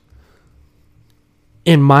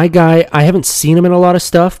 In my guy, I haven't seen him in a lot of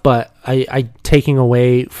stuff, but I taking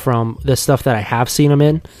away from the stuff that I have seen him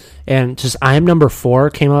in, and just I Am Number 4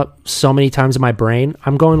 came up so many times in my brain.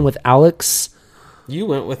 I'm going with Alex. You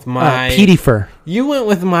went with my Pettifer. You went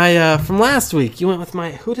with my from last week. You went with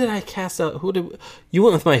my who did I cast out? You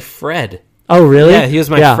went with my Fred? Oh really? Yeah, he was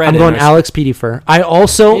my friend. I'm going Alex Pettifer. I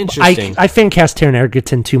also I fan cast Taron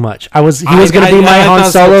Egerton too much. He was going to be my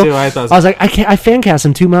Han Solo. So I was like I fan cast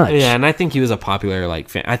him too much. Yeah, and I think he was a popular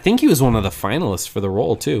fan. I think he was one of the finalists for the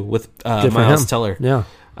role too with Miles Teller. Yeah.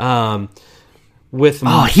 He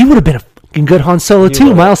would have been a fucking good Han Solo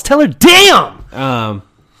too. Miles Teller. Damn.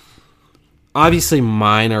 Obviously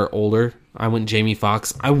mine are older. I went Jamie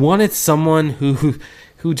Foxx. I wanted someone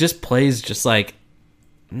who just plays just like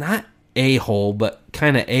not a-hole, but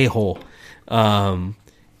kind of a-hole. And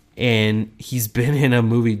he's been in a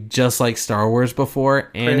movie just like Star Wars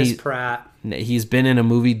before. And Chris Pratt. He's been in a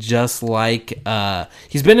movie just like...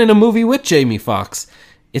 he's been in a movie with Jamie Foxx.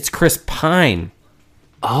 It's Chris Pine.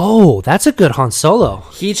 Oh, that's a good Han Solo.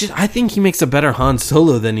 I think he makes a better Han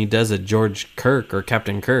Solo than he does a George Kirk or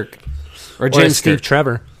Captain Kirk. Or James Steve Kirk.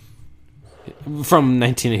 Trevor. From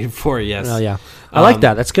 1984, yes. Oh, yeah. I like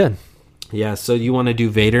that. That's good. Yeah, so you want to do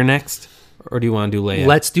Vader next? Or do you want to do Leia?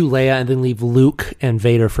 Let's do Leia and then leave Luke and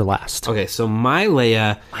Vader for last. Okay, so my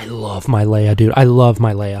Leia... I love my Leia, dude. I love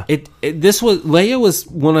my Leia. Leia was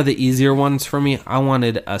one of the easier ones for me. I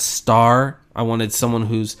wanted a star. I wanted someone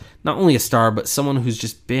who's not only a star, but someone who's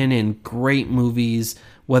just been in great movies,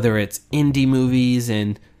 whether it's indie movies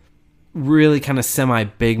and really kind of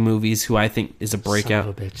semi-big movies, who I think is a breakout. Son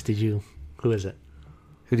of a bitch. Who is it?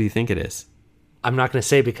 Who do you think it is? I'm not going to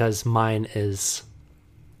say because mine is...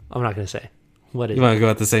 I'm not going to say. What is You want to go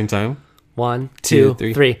at the same time? 1, 2,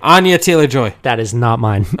 3. Anya Taylor-Joy. That is not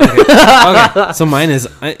mine. Okay, so mine is...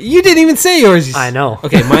 you didn't even say yours. I know.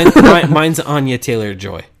 Okay, mine's Anya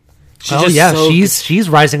Taylor-Joy. She's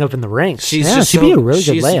rising up in the ranks. She'd be a really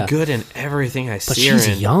good Leia. She's good in everything I see her in. But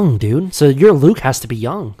she's young, dude. So your Luke has to be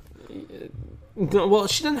young. No, well,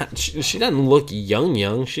 she doesn't look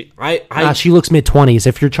young. She looks mid-20s.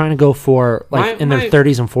 If you're trying to go for their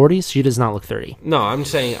 30s and 40s, she does not look 30. No, I'm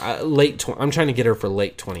saying I'm trying to get her for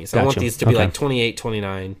late 20s. Gotcha. I want these to be like 28,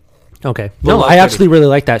 29. Okay. No, I actually really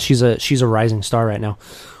like that. She's a rising star right now.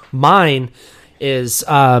 Mine is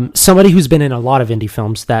somebody who's been in a lot of indie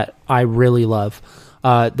films that I really love.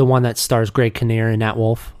 The one that stars Greg Kinnear and Nat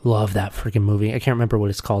Wolff. Love that freaking movie. I can't remember what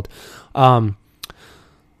it's called.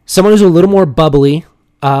 Someone who's a little more bubbly,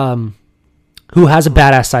 who has a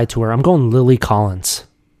badass side to her. I'm going Lily Collins.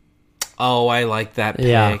 Oh, I like that pick.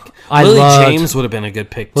 Yeah, Lily James would have been a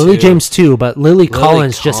good pick, too. Lily James, too, but Lily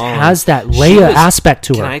Collins just has that Leia aspect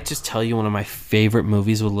to her. Can I just tell you one of my favorite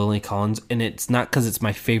movies with Lily Collins? And it's not because it's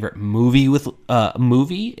my favorite movie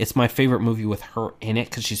it's my favorite movie with her in it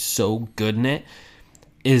because she's so good in it,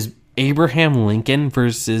 is Abraham Lincoln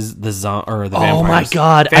versus the vampires. Oh my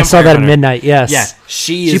god, I saw that at midnight. Yes, yeah,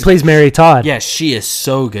 she plays Mary Todd. Yeah, she is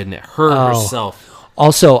so good in it. Herself.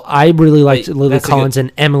 Also, I really liked Lily Collins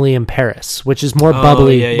in Emily in Paris, which is more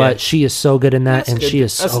bubbly, but she is so good in that, and she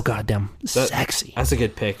is so goddamn sexy. That's a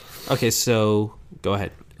good pick. Okay, so go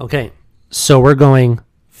ahead. Okay, so we're going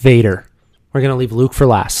Vader. We're gonna leave Luke for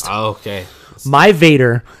last. Okay, my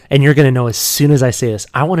Vader, and you're gonna know as soon as I say this.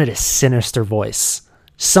 I wanted a sinister voice.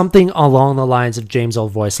 Something along the lines of James'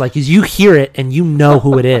 old voice. Like, you hear it and you know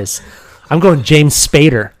who it is. I'm going James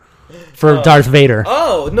Spader for Darth Vader.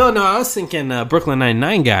 Oh, no, I was thinking Brooklyn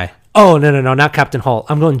Nine-Nine guy. Oh, no, not Captain Holt.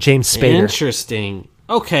 I'm going James Spader. Interesting.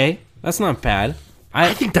 Okay, that's not bad.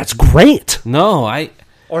 I think that's great.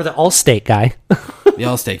 Or the Allstate guy. The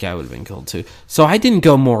Allstate guy would have been cool, too. So I didn't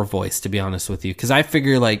go more voice, to be honest with you, because I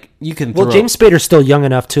figure, you can throw... Well, James Spader's still young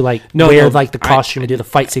enough to, wear the costume and do the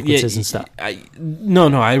fight sequences and stuff. I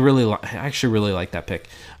actually really like that pick.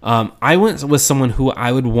 I went with someone who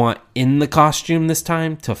I would want in the costume this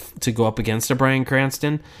time to go up against a Bryan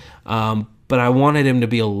Cranston, but I wanted him to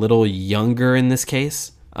be a little younger in this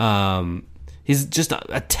case. He's just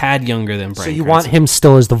a tad younger than Bryan Cranston. So you want him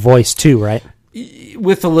still as the voice, too, right?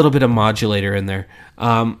 With a little bit of modulator in there.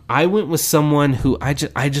 I went with someone who I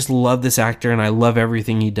just love this actor and I love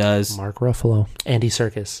everything he does. Mark Ruffalo. Andy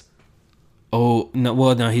Serkis. Oh, no,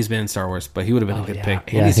 well, no, he's been in Star Wars, but he would have been a good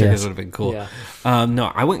pick. Andy Serkis would have been cool. Yeah. No,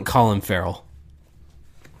 I went Colin Farrell.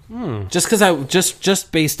 Just because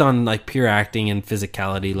just based on pure acting and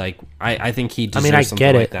physicality, I think he deserves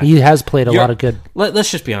something like that. He has played a lot of good. Let's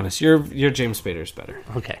just be honest. Your James Spader's better.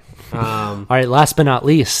 Okay. All right. Last but not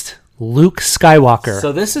least, Luke Skywalker.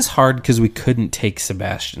 So this is hard because we couldn't take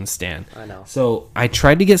Sebastian Stan. I know. So I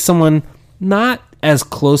tried to get someone not as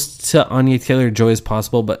close to Anya Taylor-Joy as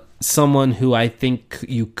possible, but someone who I think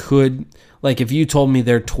you could, if you told me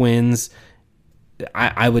they're twins,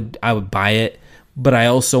 I would buy it. But I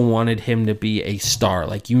also wanted him to be a star.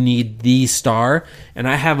 You need the star, and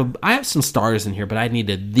I have some stars in here, but I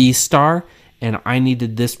needed the star, and I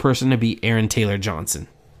needed this person to be Aaron Taylor Johnson.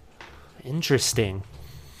 Interesting.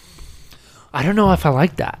 I don't know if I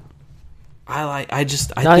like that. I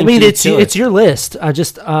mean, it's your list.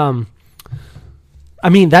 That's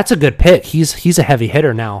a good pick. He's a heavy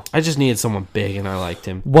hitter now. I just needed someone big, and I liked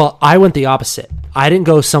him. Well, I went the opposite. I didn't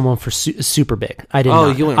go someone for super big. I didn't. Oh,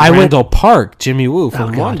 you went Randall Park, Jimmy Woo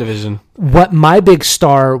from WandaVision. What my big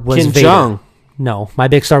star was Kim Vader. Jong. No, my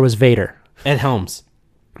big star was Vader. Ed Helms.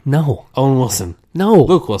 No. Owen Wilson. No.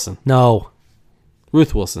 Luke Wilson. No.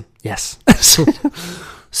 Ruth Wilson. Yes.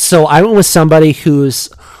 So I went with somebody who's,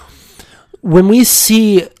 when we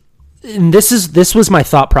see, and this was my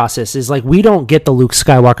thought process, is we don't get the Luke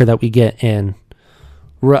Skywalker that we get in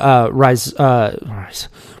Return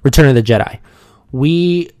of the Jedi.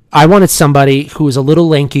 I wanted somebody who's a little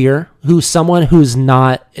lankier, who's someone who's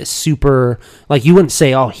not super, you wouldn't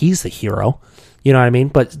say, oh, he's the hero, you know what I mean?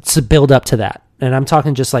 But to build up to that. And I'm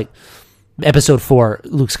talking just Episode 4,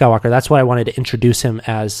 Luke Skywalker. That's why I wanted to introduce him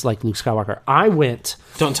as Luke Skywalker. I went...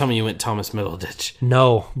 Don't tell me you went Thomas Middleditch.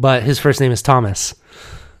 No, but his first name is Thomas.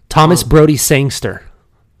 Thomas Brody Sangster.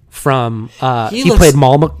 From... he played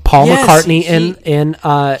Paul McCartney in...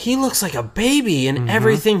 he looks like a baby in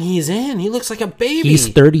everything he's in. He looks like a baby. He's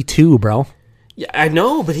 32, bro. Yeah, I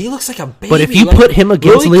know, but he looks like a baby. But if you put him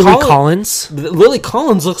against Lily Collins... Lily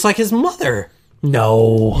Collins looks like his mother.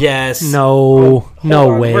 No. Yes. No.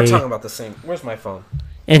 No way. We're talking about the same. Where's my phone?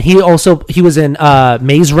 And he was in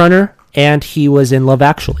Maze Runner, and he was in Love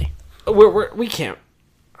Actually. We can't.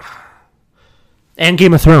 And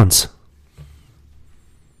Game of Thrones.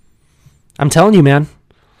 I'm telling you, man.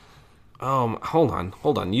 Hold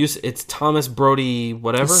on. It's Thomas Brody,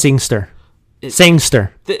 whatever. Singster. Is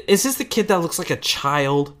this the kid that looks like a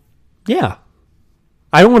child? Yeah.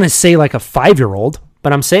 I don't want to say like a 5-year-old,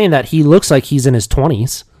 but I'm saying that he looks like he's in his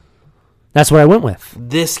 20s. That's what I went with.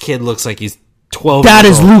 This kid looks like he's 12. That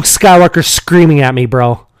is Luke Skywalker screaming at me,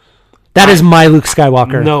 bro. That is my Luke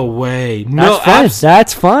Skywalker. No way.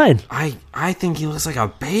 That's fine. I think he looks like a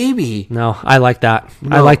baby. No, I like that.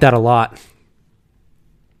 No. I like that a lot.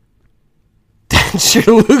 That's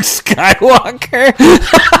your Luke Skywalker?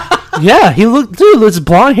 Yeah, dude, it's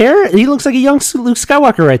blonde hair. He looks like a young Luke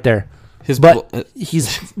Skywalker right there. He's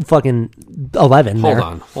fucking 11.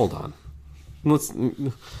 Hold on.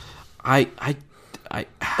 I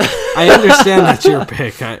understand that's your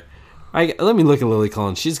pick. Let me look at Lily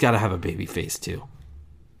Collins. She's got to have a baby face too.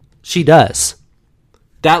 She does.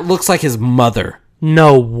 That looks like his mother.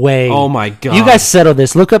 No way. Oh my god. You guys settle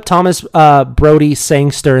this. Look up Thomas Brody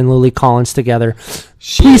Sangster and Lily Collins together.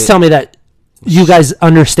 Please tell me that you guys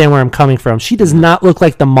understand where I'm coming from. She does not look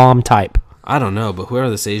like the mom type. I don't know, but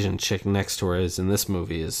whoever this Asian chick next to her is in this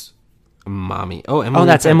movie is mommy.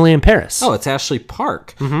 That's Emily in Paris. Oh, it's Ashley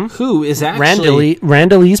Park, who is actually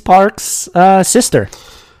Randallese Park's sister.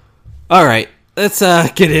 All right, let's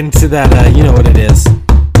get into that. You know what it is.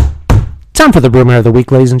 Time for the rumor of the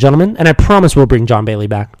week, ladies and gentlemen, and I promise we'll bring John Bailey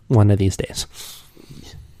back one of these days.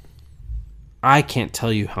 I can't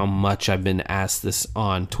tell you how much I've been asked this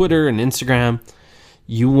on Twitter and Instagram.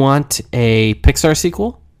 You want a Pixar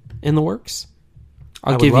sequel in the works?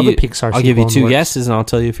 I'll give you 2 guesses, and I'll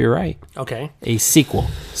tell you if you're right. Okay. A sequel.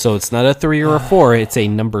 So it's not a 3 or a 4. It's a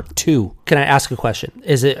number 2. Can I ask a question?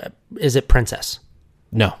 Is it Princess?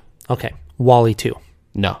 No. Okay. WALL-E 2.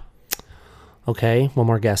 No. Okay. One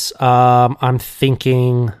more guess. I'm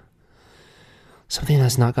thinking something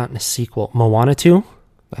that's not gotten a sequel. Moana 2?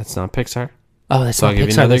 That's not Pixar. Oh, that's not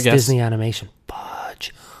Pixar. That's Disney Animation.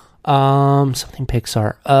 Fudge. Something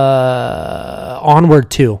Pixar. Onward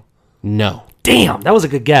 2. No. Damn, that was a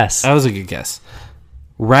good guess. That was a good guess.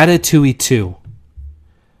 Ratatouille 2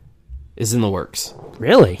 is in the works.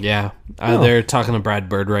 Really? Yeah. They're talking to Brad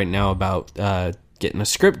Bird right now about getting a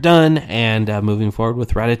script done and moving forward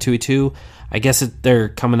with Ratatouille 2. I guess they're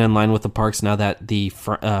coming in line with the parks now that the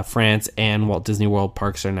France and Walt Disney World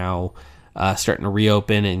parks are now starting to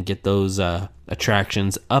reopen and get those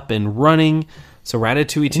attractions up and running. So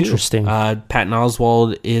Ratatouille 2. Interesting. Patton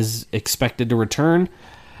Oswalt is expected to return.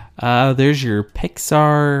 There's your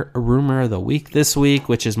Pixar rumor of the week this week,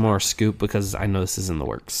 which is more scoop because I know this is in the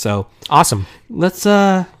works. So awesome. Let's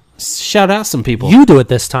shout out some people. You do it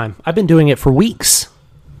this time. I've been doing it for weeks.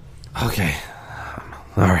 Okay.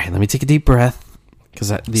 All right. Let me take a deep breath.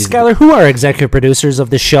 Skylar, who are executive producers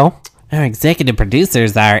of this show? Our executive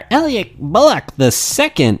producers are Elliot Bullock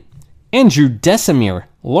II, Andrew Desimir,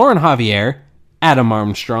 Lauren Javier, Adam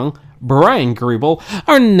Armstrong, Brian Griebel,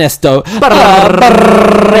 Ernesto Barrera,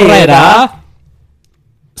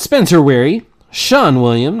 Spencer Weary, Sean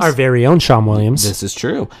Williams. Our very own Sean Williams. This is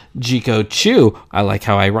true. Jico Chu. I like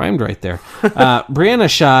how I rhymed right there. Brianna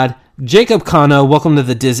Shad, Jacob Kano. Welcome to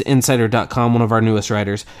the DisInsider.com, one of our newest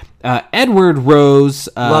writers. Edward Rose.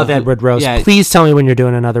 Love Edward Rose. Yeah. Please tell me when you're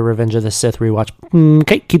doing another Revenge of the Sith rewatch.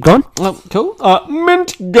 Okay, keep going. Cool.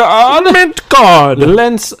 Mint God.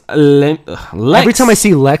 Lex. Every time I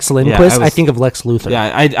see Lex Lindquist, I think of Lex Luthor.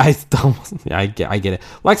 Yeah, I get it.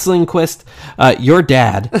 Lex Lindquist, your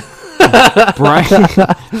dad,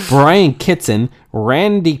 Brian Kitson,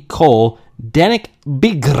 Randy Cole, Danik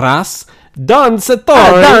Bigras, Don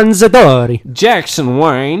Satori, Jackson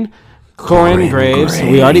Wine, Corin Graves.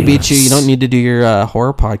 We already beat you. You don't need to do your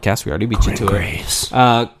horror podcast. We already beat you to Graves.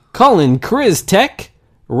 It. Colin Chris Tech,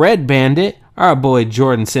 Red Bandit, our boy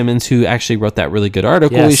Jordan Simmons, who actually wrote that really good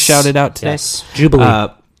article we shouted out today. Yes. Jubilee.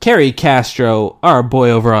 Carrie Castro, our boy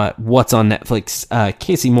over at What's on Netflix,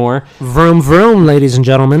 Casey Moore. Vroom vroom, ladies and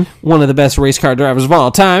gentlemen. One of the best race car drivers of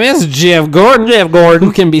all time is Jeff Gordon,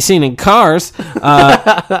 who can be seen in Cars.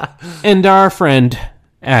 And our friend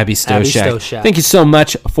Abby Stoshak. Thank you so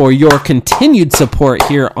much for your continued support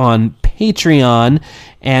here on Patreon.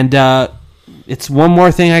 And it's one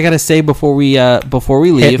more thing I got to say before we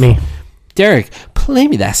leave. Hit me. Derek, play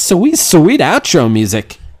me that sweet, sweet outro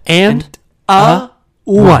music. And a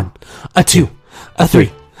 1, a 2, a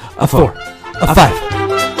 3, a 4, a 5.